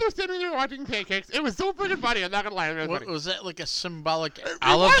 and now they're sitting there watching pancakes. It was so freaking funny. I'm not gonna lie. It was funny. Was that like a symbolic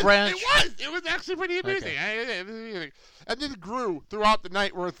olive branch? It was actually pretty amusing. Okay. And then it grew throughout the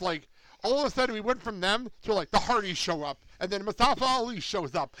night, where it's like all of a sudden we went from them to like the Hardys show up, and then Mustafa Ali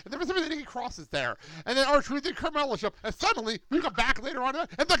shows up, and then for some reason Nikki Cross is there, and then R-Truth and Carmella show up, and suddenly we go back later on,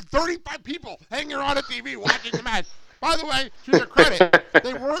 and like 35 people hanging around the TV watching the match. By the way, to their credit,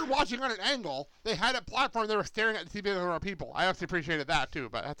 they weren't watching on an angle. They had a platform. They were staring at the TV. There were people. I actually appreciated that too,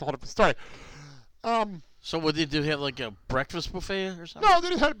 but that's a whole different story. So what did they have, like a breakfast buffet or something? No, they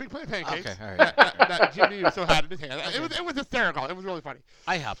just had a big plate of pancakes. Okay, all right. that Jimmy Uso had in his hand. It was hysterical. It was really funny.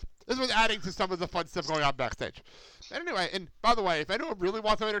 This was adding to some of the fun stuff going on backstage. And anyway, and by the way, if anyone really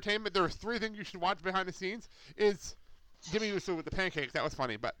wants some entertainment, there are 3 things you should watch behind the scenes. Is Jimmy Uso with the pancakes. That was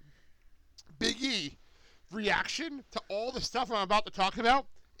funny. But Big E reaction to all the stuff I'm about to talk about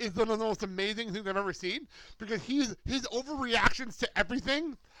is one of the most amazing things I've ever seen, because his overreactions to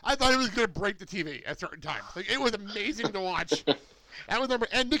everything, I thought it was going to break the TV at certain times. Like, it was amazing to watch. That was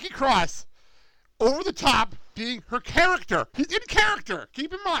and Nikki Cross, over the top, being her character. She's in character.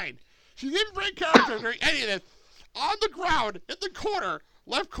 Keep in mind, she's in great character during any of this. On the ground, in the corner,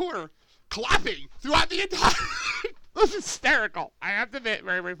 left corner, clapping throughout the entire. This is hysterical. I have to admit,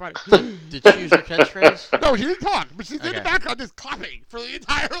 very, very funny. Did she use her catchphrase? No, she didn't talk, but she's in the background just clapping for the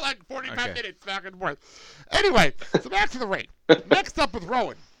entire, 45 minutes back and forth. Anyway, so back to the ring. Next up with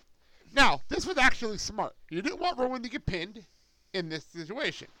Rowan. Now, this was actually smart. You didn't want Rowan to get pinned in this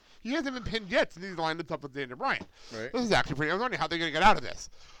situation. He hasn't been pinned yet since he's lined up with Daniel Bryan. Right. This is actually pretty. I was wondering how they're going to get out of this.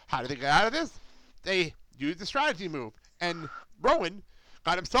 How did they get out of this? They used the strategy move, and Rowan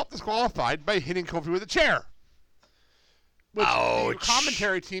got himself disqualified by hitting Kofi with a chair. Which the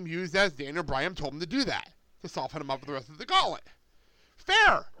commentary team used as Daniel Bryan told him to do that, to soften him up for the rest of the Gauntlet.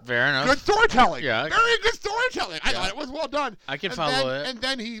 Fair enough. Good storytelling. Yeah. Very good storytelling. I thought it was well done. I can follow it. And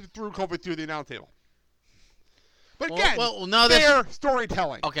then he threw Kofi through the announce table. But again, now fair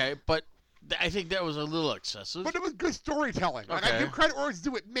storytelling. Okay, but I think that was a little excessive. But it was good storytelling. Like, I give credit where it's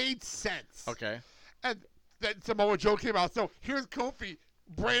due. It made sense. Okay. And then Samoa Joe came out. So here's Kofi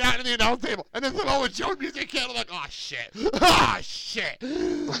right out of the announce table. And then Samoa Joe music came. I'm like, oh, shit. Oh, shit.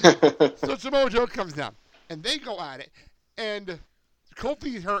 So Samoa Joe comes down. And they go at it. And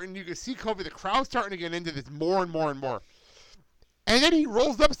Kofi's hurt. And you can see Kofi. The crowd's starting to get into this more and more and more. And then he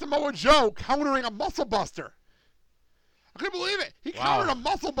rolls up Samoa Joe, countering a muscle buster. I couldn't believe it. He countered a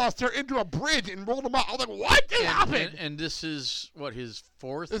muscle buster into a bridge and rolled him out. I was like, what did happen? And this is, what, his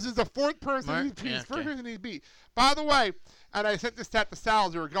 4th? This is the 4th person first person he beat. By the way, and I sent this stat to Sal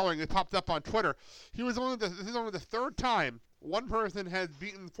as we were going. It popped up on Twitter. This is only the 3rd time one person has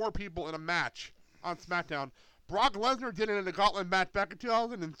beaten 4 people in a match on SmackDown Brock Lesnar did it in a Gauntlet match back in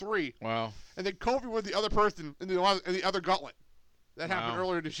 2003. Wow. And then Kofi was the other person in the other Gauntlet. That happened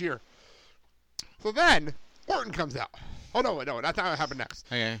earlier this year. So then, Orton comes out. Oh, no, that's not what happened next.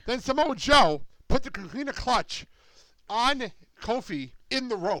 Okay. Then Samoa Joe put the Coquina clutch on Kofi in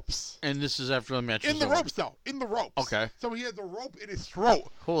the ropes. And this is after the match In the over. ropes, though. In the ropes. Okay. So he had the rope in his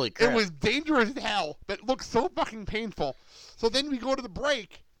throat. Holy crap. It was dangerous as hell, but looked so fucking painful. So then we go to the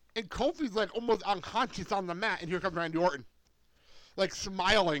break, and Kofi's like almost unconscious on the mat, and here comes Randy Orton. Like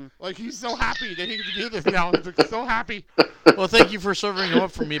smiling. Like he's so happy that he can do this now. He's like so happy. Well, thank you for serving it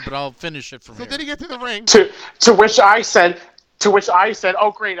up for me, but I'll finish it from here. So then he gets to the ring. To which I said,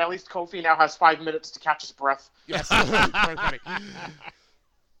 oh great, at least Kofi now has 5 minutes to catch his breath. Yes. Very funny.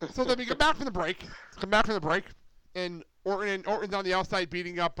 So then we get back from the break. And Orton's on the outside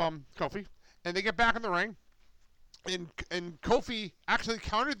beating up Kofi. And they get back in the ring. And Kofi actually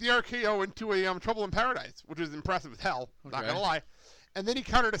countered the RKO into a Trouble in Paradise, which is impressive as hell. Okay. Not going to lie. And then he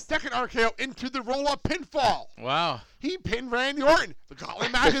countered a second RKO into the roll-up pinfall. Wow. He pinned Randy Orton. The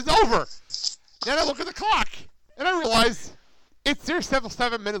Gauntlet match is over. Then I look at the clock, and I realize there's still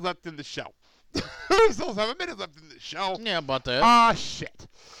 7 minutes left in the show. There's still 7 minutes left in the show. Yeah, about that. Ah, shit.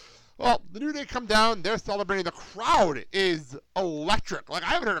 Well, the New Day come down. They're celebrating. The crowd is electric. Like, I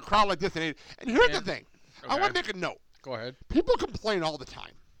haven't heard a crowd like this in ages. And here's the thing. Okay. I want to make a note. Go ahead. People complain all the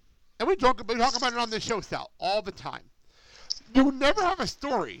time. And we talk about it on this show, Sal, all the time. You never have a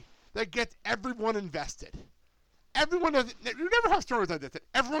story that gets everyone invested. You never have stories like this that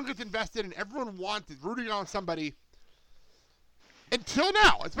everyone gets invested and everyone wants it, rooting on somebody. Until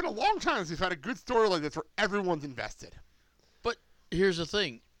now. It's been a long time since we've had a good story like this where everyone's invested. But here's the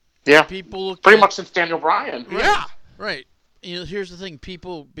thing. Yeah. People look pretty much since Daniel Bryan. Right, yeah. Right. Here's the thing.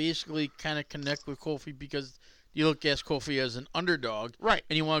 People basically kind of connect with Kofi because you look at Kofi as an underdog. Right.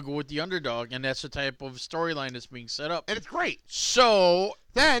 And you want to go with the underdog, and that's the type of storyline that's being set up. And it's great. So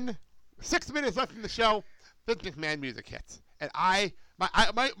then, 6 minutes left in the show, Vince McMahon music hits. And my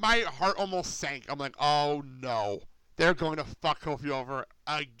heart almost sank. I'm like, oh no. They're going to fuck Kofi over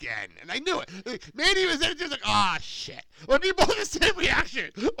again. And I knew it. Mandy was there just like, ah, shit. Like, we both had the same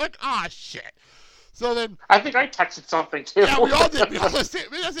reaction. Like, ah, shit. So then... I think I texted something, too. Yeah, we all did. We all did.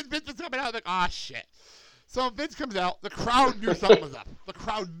 Vince was coming out like, ah, shit. So Vince comes out. The crowd knew something was up. The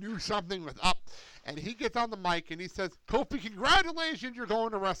crowd knew something was up. And he gets on the mic and he says, Kofi, congratulations, you're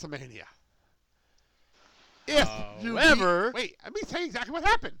going to WrestleMania. If you wait, let me tell you exactly what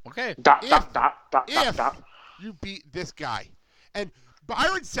happened. Okay. If you beat this guy. And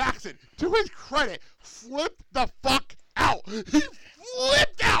Byron Saxton, to his credit, flipped the fuck out. He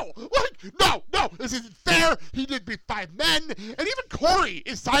flipped out. Like, no, this isn't fair. He did beat 5 men. And even Corey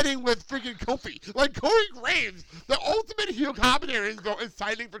is siding with freaking Kofi. Like, Corey Graves, the ultimate heel commentator, is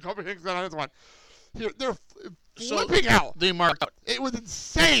siding for Kofi Kingston on this one. They're flipping out. They marked out. It was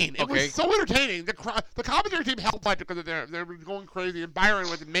insane. It was so entertaining. The commentary team held much because they were going crazy, and Byron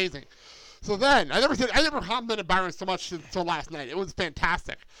was amazing. So then, I never complimented Byron so much until last night. It was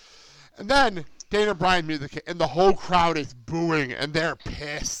fantastic. And then, Daniel Bryan music, and the whole crowd is booing, and they're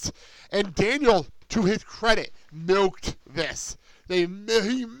pissed. And Daniel, to his credit, milked this. He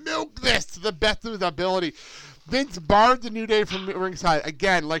milked this to the best of his ability. Vince barred the New Day from ringside,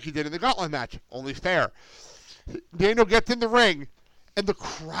 again, like he did in the Gauntlet match. Only fair. Daniel gets in the ring, and the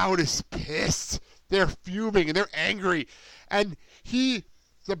crowd is pissed. They're fuming, and they're angry. And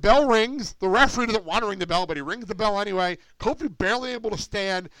the bell rings. The referee doesn't want to ring the bell, but he rings the bell anyway. Kofi barely able to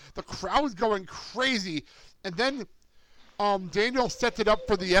stand. The crowd's going crazy. And then Daniel sets it up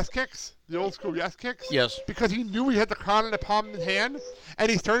for the yes kicks, the old school yes kicks. Yes. Because he knew he had the crown in the palm of his hand, and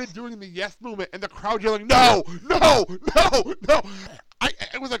he started doing the yes movement, and the crowd yelling, no.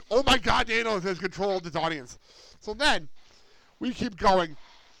 It was like, oh my God, Daniel has control of this audience. So then, we keep going.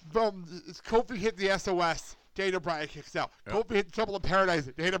 Kofi hit the SOS. Daniel Bryan kicks out. Yep. Kofi hit Trouble in Paradise.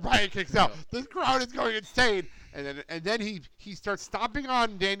 Daniel Bryan kicks out. This crowd is going insane. And then he starts stomping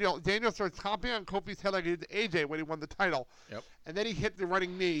on Daniel. Daniel starts stomping on Kofi's head like he did to AJ when he won the title. Yep. And then he hit the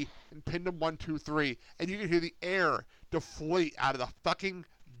running knee and pinned him 1, 2, 3. And you can hear the air deflate out of the fucking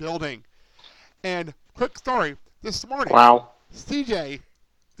building. And quick story. This morning, CJ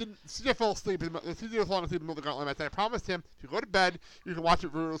fell asleep. CJ was falling asleep in the middle of the Gauntlet match. And I promised him, if you go to bed, you can watch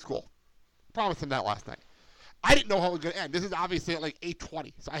it for school. Promised him that last night. I didn't know how it was going to end. This is obviously at like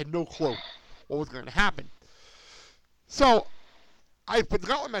 8:20, so I had no clue what was going to happen. So I put the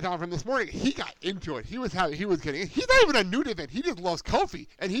Gauntlet match on for him this morning. He got into it. He was getting. He's not even a new event. He just loves Kofi,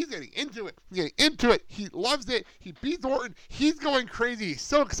 and he's getting into it. He loves it. He beats Orton. He's going crazy. He's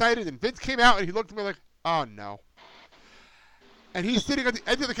so excited. And Vince came out and he looked at me like, oh no. And he's sitting on the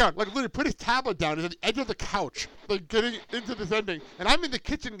edge of the couch, like literally put his tablet down. He's on the edge of the couch, like getting into this ending. And I'm in the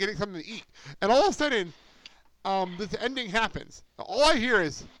kitchen getting something to eat. And all of a sudden, this ending happens. All I hear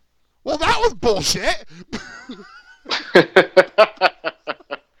is, well, that was bullshit.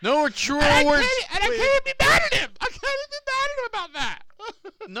 No truer words. And I can't be mad at him. I can't be mad at him about that.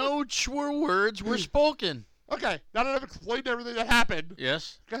 No truer words were spoken. Okay, now that I've explained everything that happened.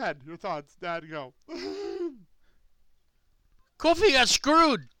 Yes. Go ahead. Your thoughts, Dad. Go. Kofi got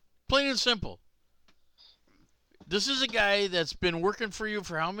screwed. Plain and simple. This is a guy that's been working for you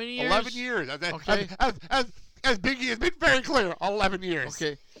for how many years? 11 years. Okay. As Biggie has been very clear, 11 years.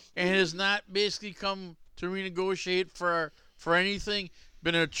 Okay. And has not basically come to renegotiate for anything.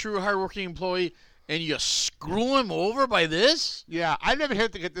 Been a true hardworking employee, and you screw him over by this? Yeah, I never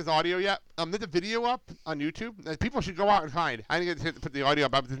had to get this audio yet. There's a video up on YouTube that people should go out and find. I didn't get to put the audio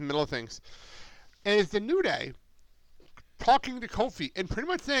up. I was in the middle of things. And it's the New Day talking to Kofi and pretty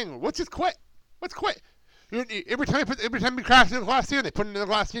much saying, let's just quit. Let's quit. Every time we crash in the glass ceiling, they put in the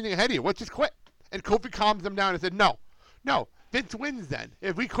glass ceiling ahead of you. Let's just quit. And Kofi calms them down and said, no, Vince wins then.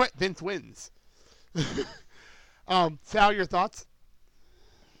 If we quit, Vince wins. Sal, your thoughts?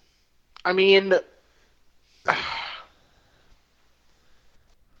 I mean,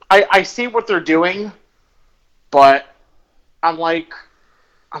 I see what they're doing, but I'm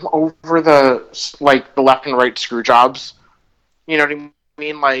over the left and right screw jobs. You know what I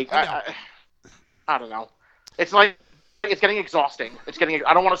mean? Like, I don't know. It's like, it's getting exhausting.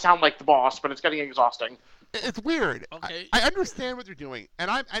 I don't want to sound like the boss, but it's getting exhausting. It's weird. Okay. I understand what they're doing, and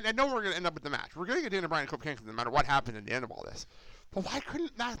I know we're going to end up with the match. We're going to get Daniel Bryan and Kofi Kingston no matter what happens at the end of all this. But why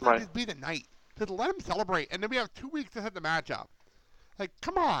couldn't that just be the night? Just let them celebrate, and then we have 2 weeks to set the match up. Like,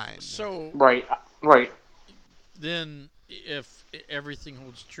 come on. So right. Then, if everything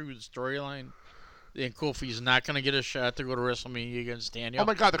holds true to the storyline, then Kofi's not going to get a shot to go to WrestleMania against Daniel. Oh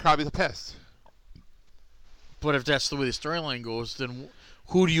my God, the crowd is pissed. But if that's the way the storyline goes, then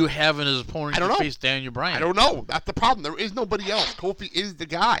who do you have in his opponent to face Daniel Bryan? I don't know. That's the problem. There is nobody else. Kofi is the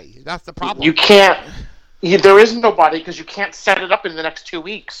guy. That's the problem. You can't. There is nobody because you can't set it up in the next 2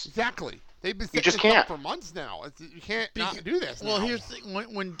 weeks. Exactly. They've been You just setting this can't. up for months now. You can't not do this. Well, now. here's the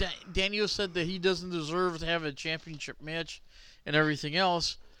thing. When Daniel said that he doesn't deserve to have a championship match and everything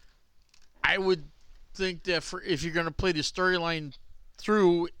else, I would think that if you're going to play the storyline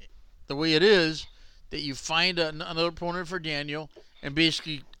through the way it is, that you find another opponent for Daniel, and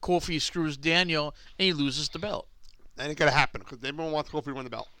basically Kofi screws Daniel, and he loses the belt. That ain't going to happen because everyone wants Kofi to win the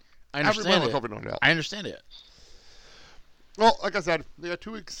belt. I understand it. Kofi to win the belt. I understand it. Well, like I said, we got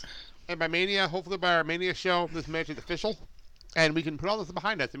 2 weeks. And by Mania, hopefully by our Mania show, this match is official. And we can put all this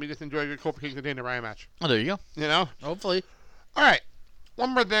behind us and we just enjoy a good Kofi Kingston Daniel Bryan match. Oh, there you go. You know? Hopefully. All right. One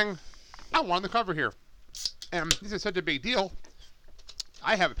more thing I want to cover here. And this is such a big deal.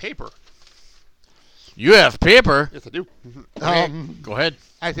 I have a paper. You have paper? Yes, I do. Go ahead.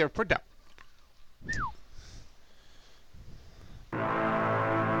 I have a printout.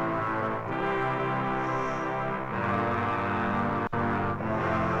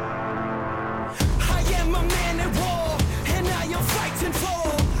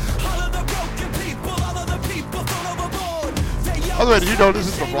 By the way, did you know this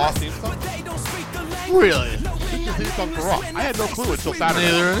is the Raw theme song? Really? This is the theme song for Raw. I had no clue until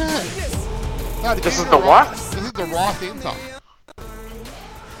Saturday. Neither did I. This is the what? This is the Raw theme song.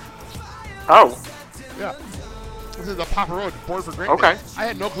 Oh. Yeah. This is the Papa Roach Board for Greatness. Okay. I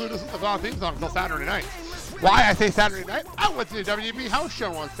had no clue this was the Raw theme song until Saturday night. Why I say Saturday night? I went to the WWE house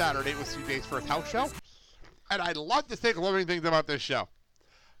show on Saturday. It was CJ's first house show. And I'd love to say glowing things about this show.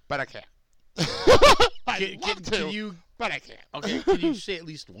 But I can't. Can you... But I can't. Okay, can you say at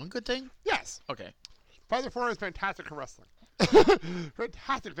least one good thing? Yes. Okay. Father Four is fantastic for wrestling.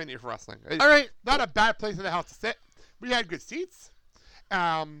 Fantastic venue for wrestling. All right. Not a bad place in the house to sit. We had good seats.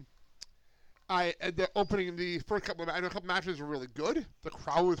 The opening, the first couple of matches were really good. The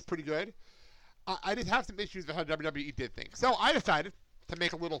crowd was pretty good. I just have some issues with how WWE did things. So I decided to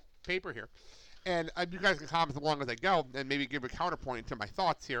make a little paper here. And you guys can comment along as I go and maybe give a counterpoint to my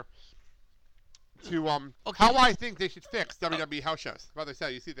thoughts here. To how I think they should fix WWE house shows. Father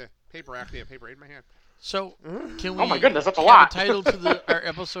said, you see the paper, actually, I have paper in my hand. So, can we... Oh my goodness, that's a lot. The title to our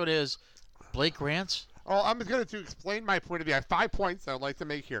episode is Blake Rants? Oh, I'm going to explain my point of view. I have 5 points I would like to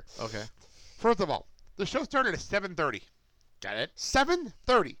make here. Okay. First of all, the show started at 7:30. Got it?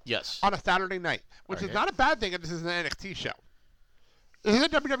 7:30. Yes. On a Saturday night, which is not a bad thing if this is an NXT show. This is a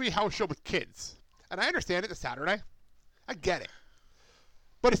WWE house show with kids. And I understand it's a Saturday. I get it.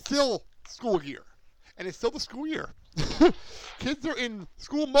 But it's still school year. And it's still the school year. Kids are in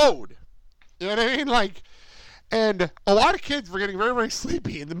school mode. You know what I mean? Like, And a lot of kids were getting very, very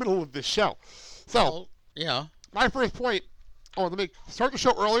sleepy in the middle of this show. So, yeah. My first point, let me start the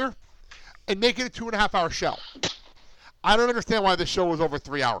show earlier and make it a 2.5-hour show. I don't understand why this show was over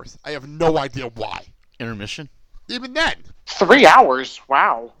 3 hours. I have no idea why. Intermission? Even then. 3 hours?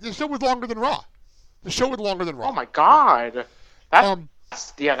 Wow. The show was longer than Raw. Oh my god.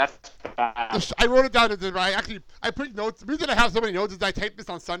 That's bad. I wrote it down. I put notes. The reason I have so many notes is I typed this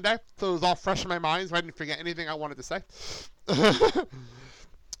on Sunday, so it was all fresh in my mind, so I didn't forget anything I wanted to say. The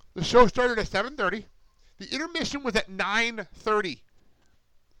show started at 7:30. The intermission was at 9:30.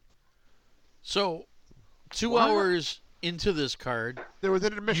 So, 2 hours into this card, there was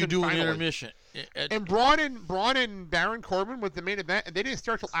an intermission. You do finally. an intermission. And Braun and Baron Corbin was the main event, and they didn't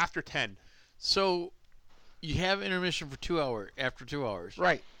start till after 10. So, you have intermission for 2 hours, after 2 hours.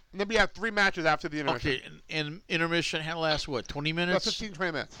 Right. And then we have 3 matches after the intermission. Okay, and intermission lasts what, 20 minutes? 15,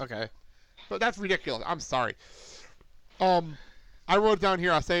 20 minutes. Okay. But that's ridiculous. I'm sorry. I wrote it down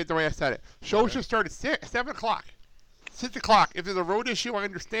here. I'll say it the way I said it. Show should start at 7 o'clock. 6 o'clock. If there's a road issue, I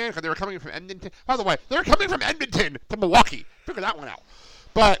understand, because they were coming from Edmonton. By the way, they're coming from Edmonton to Milwaukee. Figure that one out.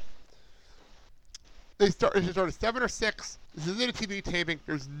 But it should start at 7 or 6. This isn't a TV taping.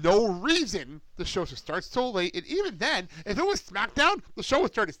 There's no reason the show should start so late. And even then, if it was SmackDown, the show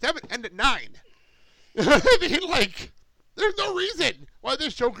would start at 7, end at 9. I mean, there's no reason why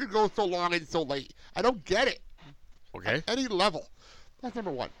this show could go so long and so late. I don't get it. Okay. At any level. That's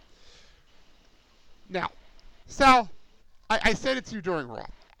number one. Now, Sal, I said it to you during Raw.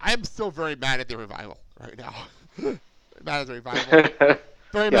 I am still very mad at the Revival right now. Mad at the Revival.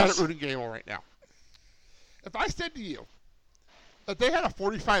 Very mad at Rudy Gable right now. If I said to you that they had a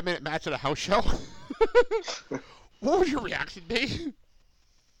 45-minute match at a house show, what would your reaction be?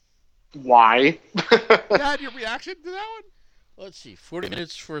 Why? Dad, your reaction to that one? Let's see. 40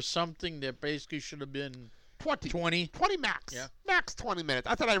 minutes for something that basically should have been 20 max. Yeah. Max 20 minutes.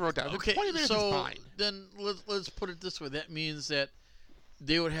 That's what I wrote down. Okay, 20 minutes so is fine. Then let's put it this way. That means that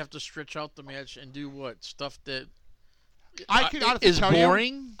they would have to stretch out the match and do what? Stuff that I can honestly is tell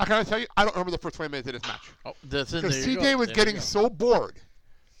boring? You, I can tell you, I don't remember the first 20 minutes of this match. Oh, that's it. Because CJ was getting so bored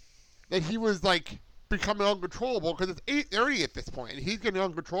that he was becoming uncontrollable, because it's 8:30 at this point, and he's getting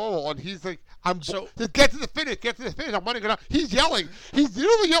uncontrollable, and he's like, just get to the finish, I'm running it out. He's yelling. He's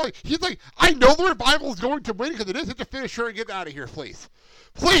literally yelling. He's like, I know the Revival is going to win because it isn't the finisher, and get out of here, please.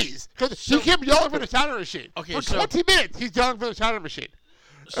 Please. Because he kept yelling for the shatter machine. Okay, for 20 minutes, he's yelling for the shatter machine.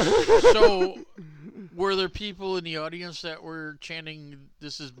 So, were there people in the audience that were chanting,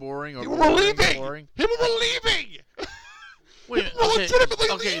 "This is boring"? Or People were leaving. Boring? People were leaving. Wait a People legitimately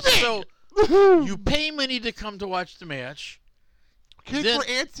okay, leaving. so you pay money to come to watch the match. Kids were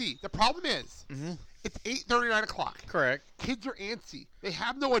antsy. The problem is, it's 8:30, 9 o'clock. Correct. Kids are antsy. They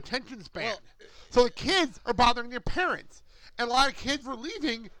have no attention span. So the kids are bothering their parents. And a lot of kids were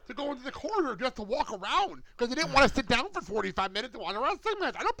leaving to go into the corner just to walk around because they didn't want to sit down for 45 minutes and walk around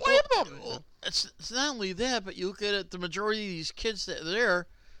segments. I don't blame them. Well, it's not only that, but you look at it, the majority of these kids that are there,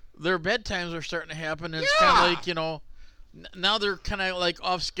 their bedtimes are starting to happen. And it's kind of like, now they're kind of like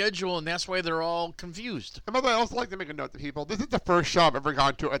off schedule, and that's why they're all confused. And by the way, I also like to make a note to people. This is the first show I've ever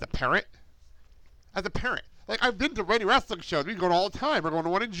gone to as a parent. As a parent. Like, I've been to many wrestling shows. We go to all the time. We're going to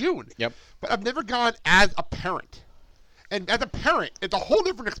one in June. Yep. But I've never gone as a parent. And as a parent, it's a whole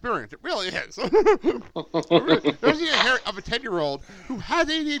different experience. It really is. There's the inherent of a 10-year-old who has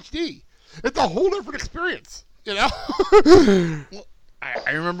ADHD. It's a whole different experience, Well,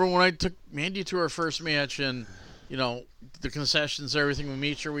 I remember when I took Mandy to our first match, and, the concessions, everything, we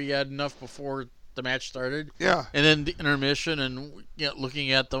made sure we had enough before the match started. Yeah. And then the intermission, and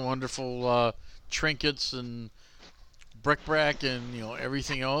looking at the wonderful trinkets and bric-a-brac and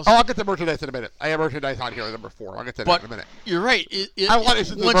everything else. Oh, I'll get to merchandise in a minute. I have merchandise on here at number 4. I'll get to that in a minute. You're right.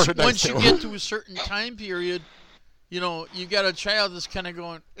 Once you get to a certain time period, you got a child that's kind of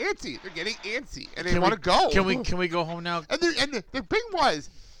going antsy. They're getting antsy, and they want to go. Can we go home now? And the thing was,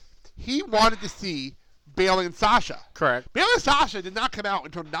 he wanted to see Bayley and Sasha. Correct. Bayley and Sasha did not come out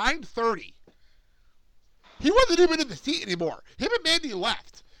until 9:30. He wasn't even in the seat anymore. Him and Mandy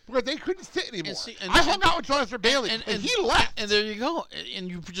left. Because they couldn't sit anymore. I hung out with Jonathan Bailey, and he left. And there you go. And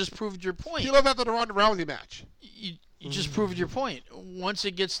you just proved your point. He left after the Ronda Rousey match. You just proved your point. Once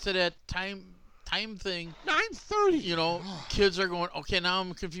it gets to that time thing, 9:30. Kids are going, okay, now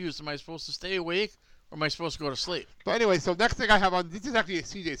I'm confused. Am I supposed to stay awake, or am I supposed to go to sleep? But anyway, so next thing I have on, this is actually a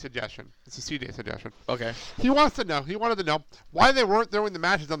CJ suggestion. It's a CJ suggestion. Okay. He wanted to know why they weren't throwing the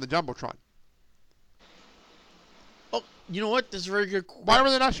matches on the Jumbotron. Oh, you know what? That's a very good question. Why were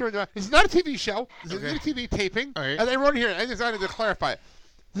they not showing that? This is not a TV show. This is a TV taping. All right. And they wrote here, I decided to clarify it.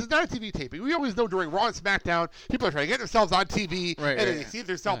 This is not a TV taping. We always know during Raw and SmackDown, people are trying to get themselves on TV, and then they see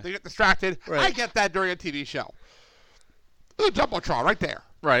themselves, they get distracted. Right. I get that during a TV show. There's a Jumbotron right there.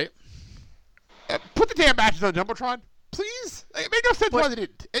 Right. Put the damn matches on Jumbotron, please. It made no sense why they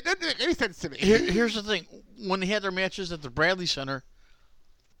didn't. It didn't make any sense to me. Here's the thing. When they had their matches at the Bradley Center,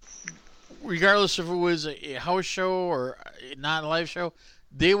 regardless if it was a house show or not a live show,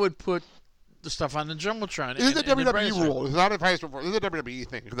 they would put the stuff on the Jumbotron. This is a WWE rule. It's not a price report. This is a WWE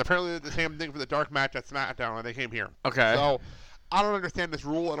thing. Because apparently it's the same thing for the dark match at SmackDown when they came here. Okay. So, I don't understand this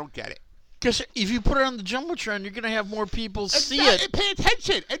rule. I don't get it. Because if you put it on the Jumbotron, you're going to have more people see it. And pay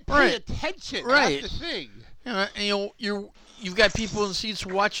attention. Attention. Right. That's the thing. You've got people in seats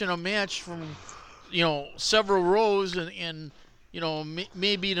watching a match from, several rows and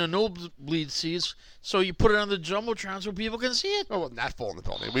maybe in the nosebleed seats. So you put it on the Jumbotron so people can see it. Oh, it wasn't that full in the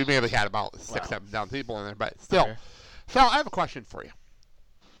building. We maybe had about 6-7 people in there, but still. Okay. Sal, I have a question for you.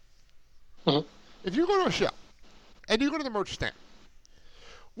 Mm-hmm. If you go to a show and you go to the merch stand,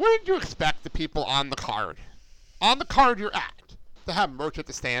 what did you expect the people on the card you're at, to have merch at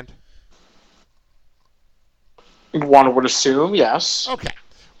the stand? One would assume, yes. Okay.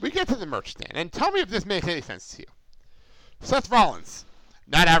 We get to the merch stand, and tell me if this makes any sense to you. Seth Rollins,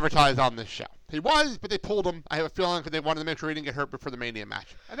 not advertised on this show. He was, but they pulled him. I have a feeling because they wanted to make sure he didn't get hurt before the Mania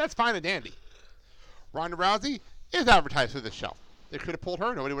match. And that's fine and dandy. Ronda Rousey is advertised for this show. They could have pulled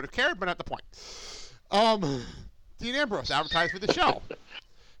her. Nobody would have cared, but not the point. Dean Ambrose advertised for the show.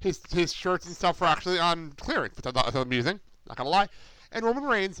 His shirts and stuff were actually on clearance, which I thought was amusing. Not going to lie. And Roman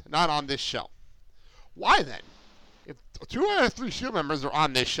Reigns, not on this show. Why then? If 2 out of 3 Shield members are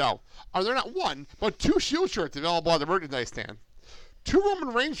on this show, are there not 1, but 2 Shield shirts available at the merchandise stand? 2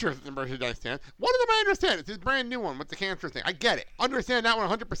 Roman Reigns shirts at the merchandise stand. One of them I understand. It's his brand new one with the cancer thing. I get it. Understand that one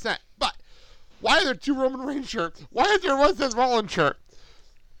 100%. But why are there 2 Roman Reigns shirts? Why is there one Seth Rollins shirt?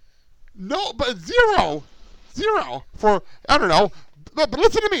 No, but zero for, I don't know. But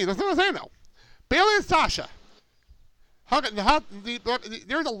listen to me. That's what I'm saying, though. Bayley and Sasha.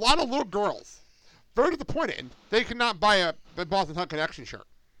 There's a lot of little girls. Very disappointed. They could not buy a Boston Hunt Connection shirt.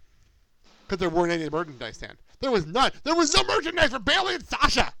 Because there weren't any merchandise stand. There was none. There was no merchandise for Bayley and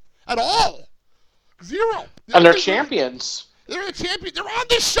Sasha at all. Zero. And they're champions. They're the champions. They're on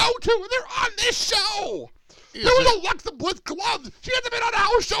this show, too. They're on this show. There was Alexa Bliss gloves. She hasn't been on a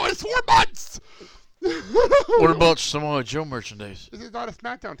house show in 4 months. What about Samoa Joe merchandise? This is not a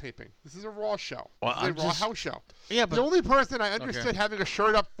SmackDown taping. This is a Raw show. Well, this is a Raw house show. Yeah, but the only person I understood having a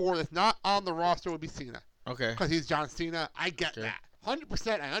shirt up for that's not on the roster would be Cena. Okay. Because he's John Cena. I get that.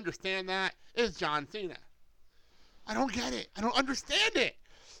 100%. I understand that. It's John Cena. I don't get it. I don't understand it.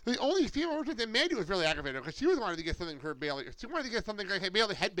 The only female merchant that Mandy was really aggravated because she was wanting to get something for Bayley. She wanted to get something like a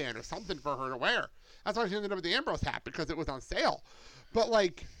Bayley headband or something for her to wear. That's why she ended up with the Ambrose hat because it was on sale. But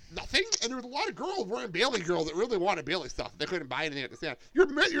nothing. And there was a lot of girls wearing Bayley girls that really wanted Bayley stuff. They couldn't buy anything at the stand. You're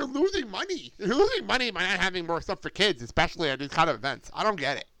losing money. You're losing money by not having more stuff for kids, especially at these kind of events. I don't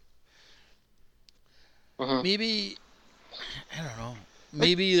get it. Maybe, I don't know.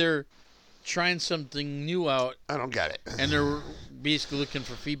 Maybe they're trying something new out. I don't get it. And they're basically looking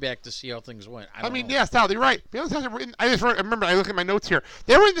for feedback to see how things went. I mean, yeah, Sal, you're right. I remember, I look at my notes here.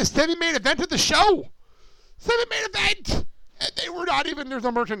 They were in the semi-main event of the show. Semi-main event. And they were not even, there's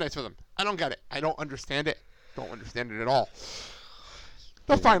no merchandise for them. I don't get it. I don't understand it. Don't understand it at all.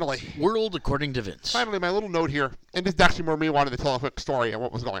 But finally. World according to Vince. Finally, my little note here, and this is actually more me wanting to tell a quick story of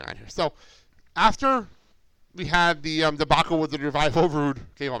what was going on here. So, after we had the debacle with the Revival Rude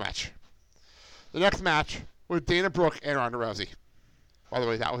Cable match, the next match was Dana Brooke and Ronda Rousey. By the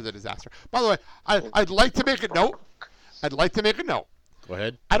way, that was a disaster. By the way, I'd like to make a note. Go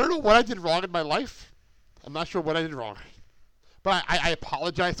ahead. I don't know what I did wrong in my life. I'm not sure what I did wrong. But I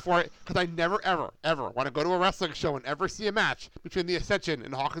apologize for it because I never, ever, ever want to go to a wrestling show and ever see a match between the Ascension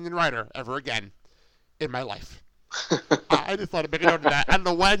and Hawkins and Ryder ever again in my life. I just thought I'd make a note of that. I don't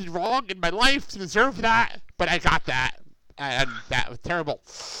know what I did wrong in my life to deserve that, but I got that. And that was terrible.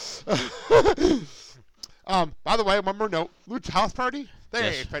 By the way, one more note. Lucha House Party,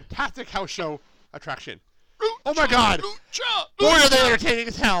 they're a fantastic house show attraction. Oh my God! Boy, are they entertaining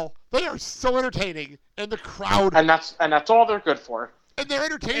as hell. They are so entertaining, and the crowd. And that's all they're good for. And they're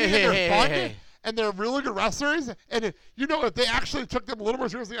entertaining, and they're fun, and they're really good wrestlers. And if they actually took them a little more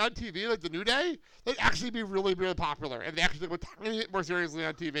seriously on TV, like the New Day, they'd actually be really, really popular. And they actually took them a tiny bit more seriously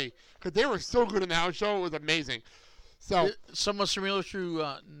on TV because they were so good in the house show. It was amazing. So somewhat similar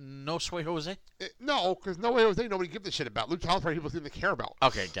to No Sway Jose? No, because No Way Jose, nobody gives a shit about. Luke House, people seem to care about.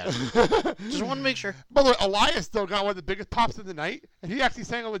 Okay, got it. Just want to make sure. By the way, Elias still got one of the biggest pops of the night, and he actually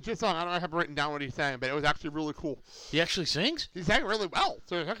sang a legit song. I don't know if I have written down what he sang, but it was actually really cool. He actually sings? He sang really well.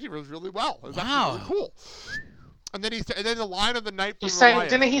 So it actually was really well. It was actually really cool. And then the line of the night.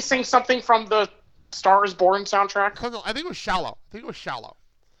 Didn't he sing something from the Star Is Born soundtrack? I think it was Shallow.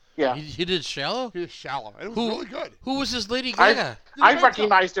 Yeah. He did Shallow? He did Shallow. It was really good. Who was this Lady Gaga? I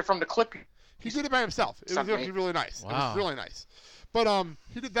recognized it from the clip. He did it by himself. It was actually really nice. Wow. It was really nice. But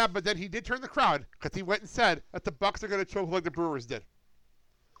he did that, but then he did turn the crowd because he went and said that the Bucks are going to choke like the Brewers did.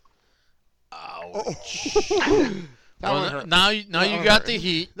 Ouch. Now you got the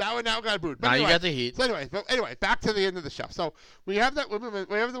heat. That one now got booed. Now you got the heat. So anyway, back to the end of the show. So we have the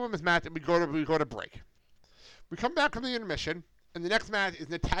women's match, and we go to break. We come back from the intermission, and the next match is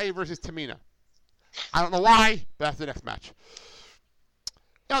Natalya versus Tamina. I don't know why, but that's the next match.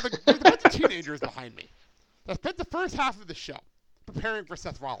 Now there's a bunch of teenagers behind me that spent the first half of the show preparing for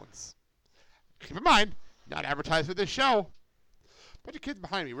Seth Rollins. Keep in mind, not advertised for this show. A bunch of kids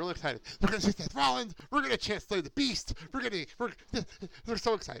behind me, really excited. We're going to see Seth Rollins. We're going to chant Slay the Beast. They're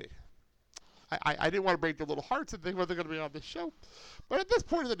so excited. I didn't want to break their little hearts and think what they're going to be on this show. But at this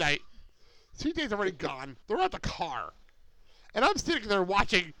point of the night, CJ's already gone. They're at the car. And I'm sitting there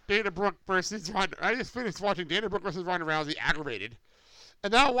watching Dana Brooke versus Ronda. I just finished watching Dana Brooke versus Ronda Rousey aggravated.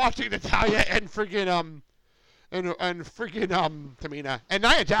 And now watching Natalya and friggin' Tamina. And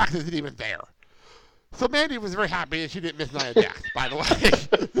Nia Jax isn't even there. So Mandy was very happy that she didn't miss Nia Jax, by the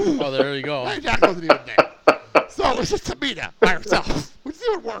way. Oh, there you go. Nia Jax wasn't even there. So it was just Tamina by herself, which is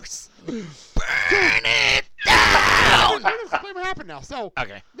even worse. Burn it down! Let us explain what happened now. So,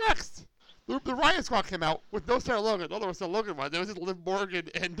 okay. Next, the Riot Squad came out with no Sarah Logan. No, there was no Logan one. There was just Liv Morgan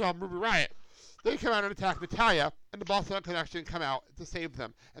and Ruby Riott. They come out and attack Natalya, and the Boston Connection come out to save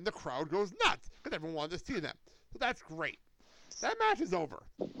them. And the crowd goes nuts because everyone wanted to see them. So that's great. That match is over.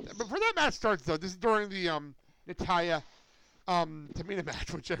 Before that match starts, though, this is during the Natalya Tamina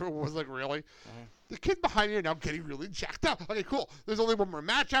match, which everyone was like, really? The kids behind me are now getting really jacked up. Okay, cool. There's only one more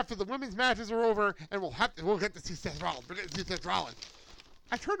match after the women's matches are over, and we'll get to see Seth Rollins. We're going to see Seth Rollins.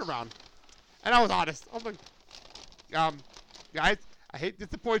 I turned around, and I was honest. I was like, guys, I hate to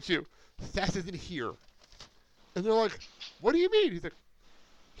disappoint you. Seth isn't here. And they're like, what do you mean? He's like,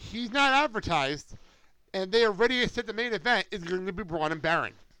 he's not advertised, and they are ready to set the main event is going to be Braun and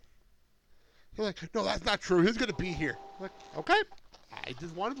Baron. They're like, no, that's not true. He's going to be here. I'm like, okay. I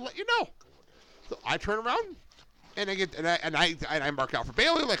just wanted to let you know. So I turn around, and I mark out for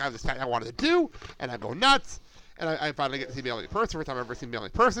Bayley like I wanted to do, and I go nuts, and I finally get to see Bayley in person. First time I've ever seen Bayley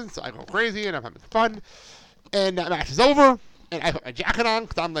in person, so I go crazy, and I'm having fun. And that match is over, and I put my jacket on,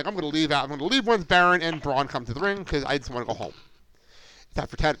 because I'm like, I'm going to leave out. I'm going to leave once Baron and Braun come to the ring, because I just want to go home. It's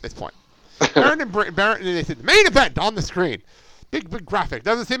after 10 at this point. Baron and they said, the main event on the screen. Big graphic.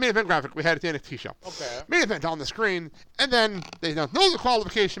 That was the same main event graphic we had at the NXT show. Okay. Main event on the screen, and then they announced the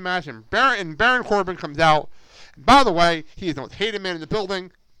qualification match, and Baron Corbin comes out. And by the way, he is the most hated man in the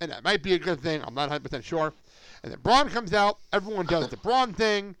building, and that might be a good thing. I'm not 100% sure. And then Braun comes out. Everyone does the Braun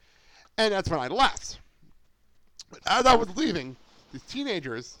thing, and that's when I left. But as I was leaving, these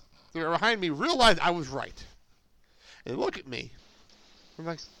teenagers that were behind me realized I was right. And they look at me. I'm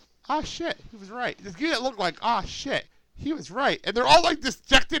like, oh shit, he was right. This guy that looked like, oh shit. He was right. And they're all, like,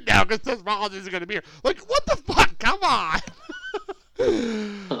 dejected now because Seth Rollins isn't going to be here. Like, what the fuck? Come on.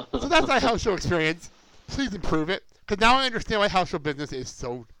 So that's my house show experience. Please improve it. Because now I understand why house show business is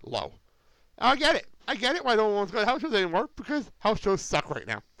so low. I get it. I get it why no one wants to go to house shows anymore. Because house shows suck right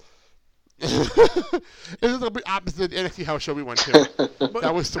now. It was the opposite of the NXT house show we went to.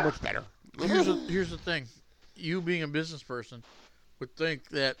 That was so much better. Here's the thing. You being a business person would think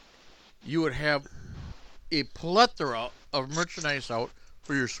that you would have a plethora of merchandise out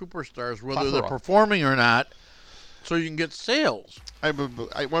for your superstars, whether they're performing or not, so you can get sales.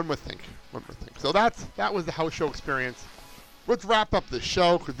 One would think. So that was the house show experience. Let's wrap up the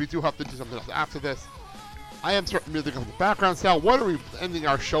show, because we do have to do something else after this. I am starting music on the background. Sal, what are we ending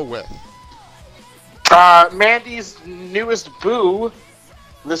our show with? Mandy's newest boo.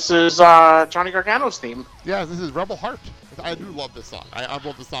 This is Johnny Gargano's theme. Yeah, this is Rebel Heart. I do love this song. I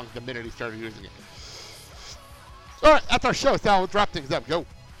love the song the minute he started using it. All right, that's our show. Sal, let's wrap things up. Go.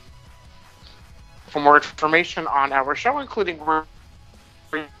 For more information on our show, including where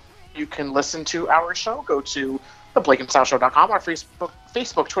you can listen to our show, go to theblakeandsalshow.com, our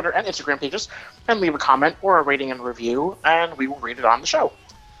Facebook, Twitter, and Instagram pages, and leave a comment or a rating and review, and we will read it on the show.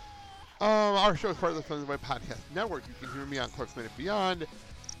 Our show is part of the Friends of My Podcast Network. You can hear me on Clark's Minute Beyond.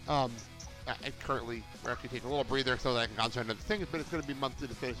 And currently, we're actually taking a little breather so that I can concentrate on other things, but it's going to be months to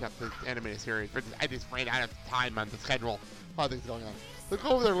finish up the animated series. But I just ran out of time on the schedule. A lot of things going on. So go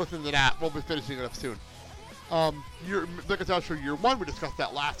over there and listen to that. We'll be finishing it up soon. Look at our show year 1. We discussed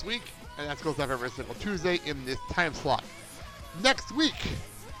that last week, and that goes up every single Tuesday in this time slot. Next week,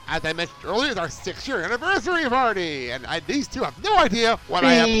 as I mentioned earlier, is our 6-year anniversary party, and these two have no idea what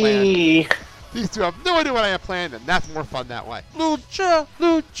I have planned. These two have no idea what I have planned, and that's more fun that way. Lucha,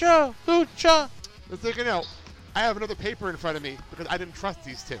 lucha, lucha. Let's take a note. I have another paper in front of me because I didn't trust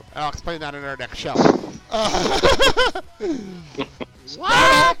these two, and I'll explain that in our next show.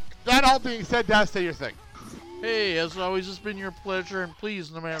 That all being said, Dad, say your thing. Hey, as always, it's been your pleasure, and please,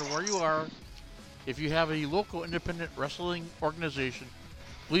 no matter where you are, if you have a local independent wrestling organization,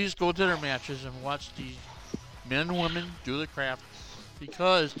 please go to their matches and watch these men and women do the craft,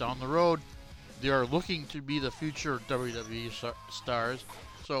 because down the road, they are looking to be the future WWE stars.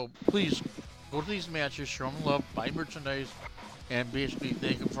 So please go to these matches, show them love, buy merchandise, and basically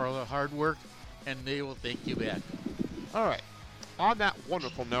thank them for all the hard work, and they will thank you back. All right. On that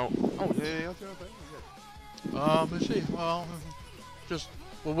wonderful note, let's see. Well, just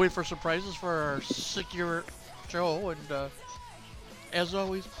we'll wait for surprises for our 6-year show, and as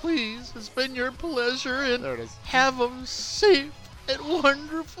always, please, it's been your pleasure, and there it is. Have a safe and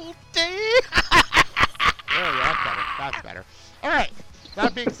wonderful day. That's better. All right.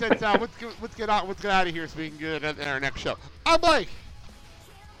 That being said, let's get out of here so we can get in our next show. I'm Blake.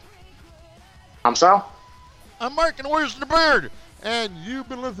 I'm Sal. I'm Mark, and where's the bird? And you've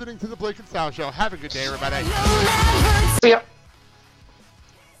been listening to the Blake and Sal Show. Have a good day, everybody. See ya.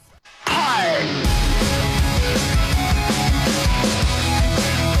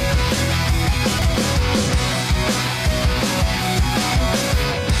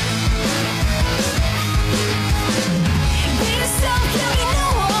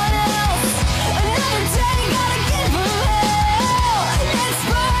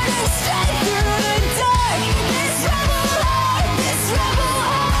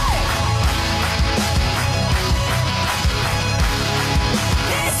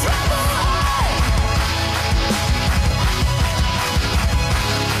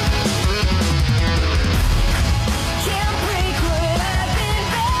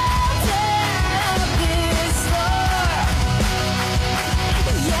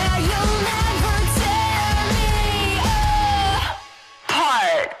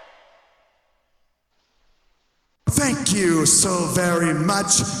 Thank you so very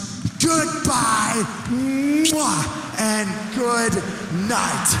much. Goodbye. Mwah, and good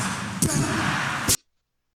night.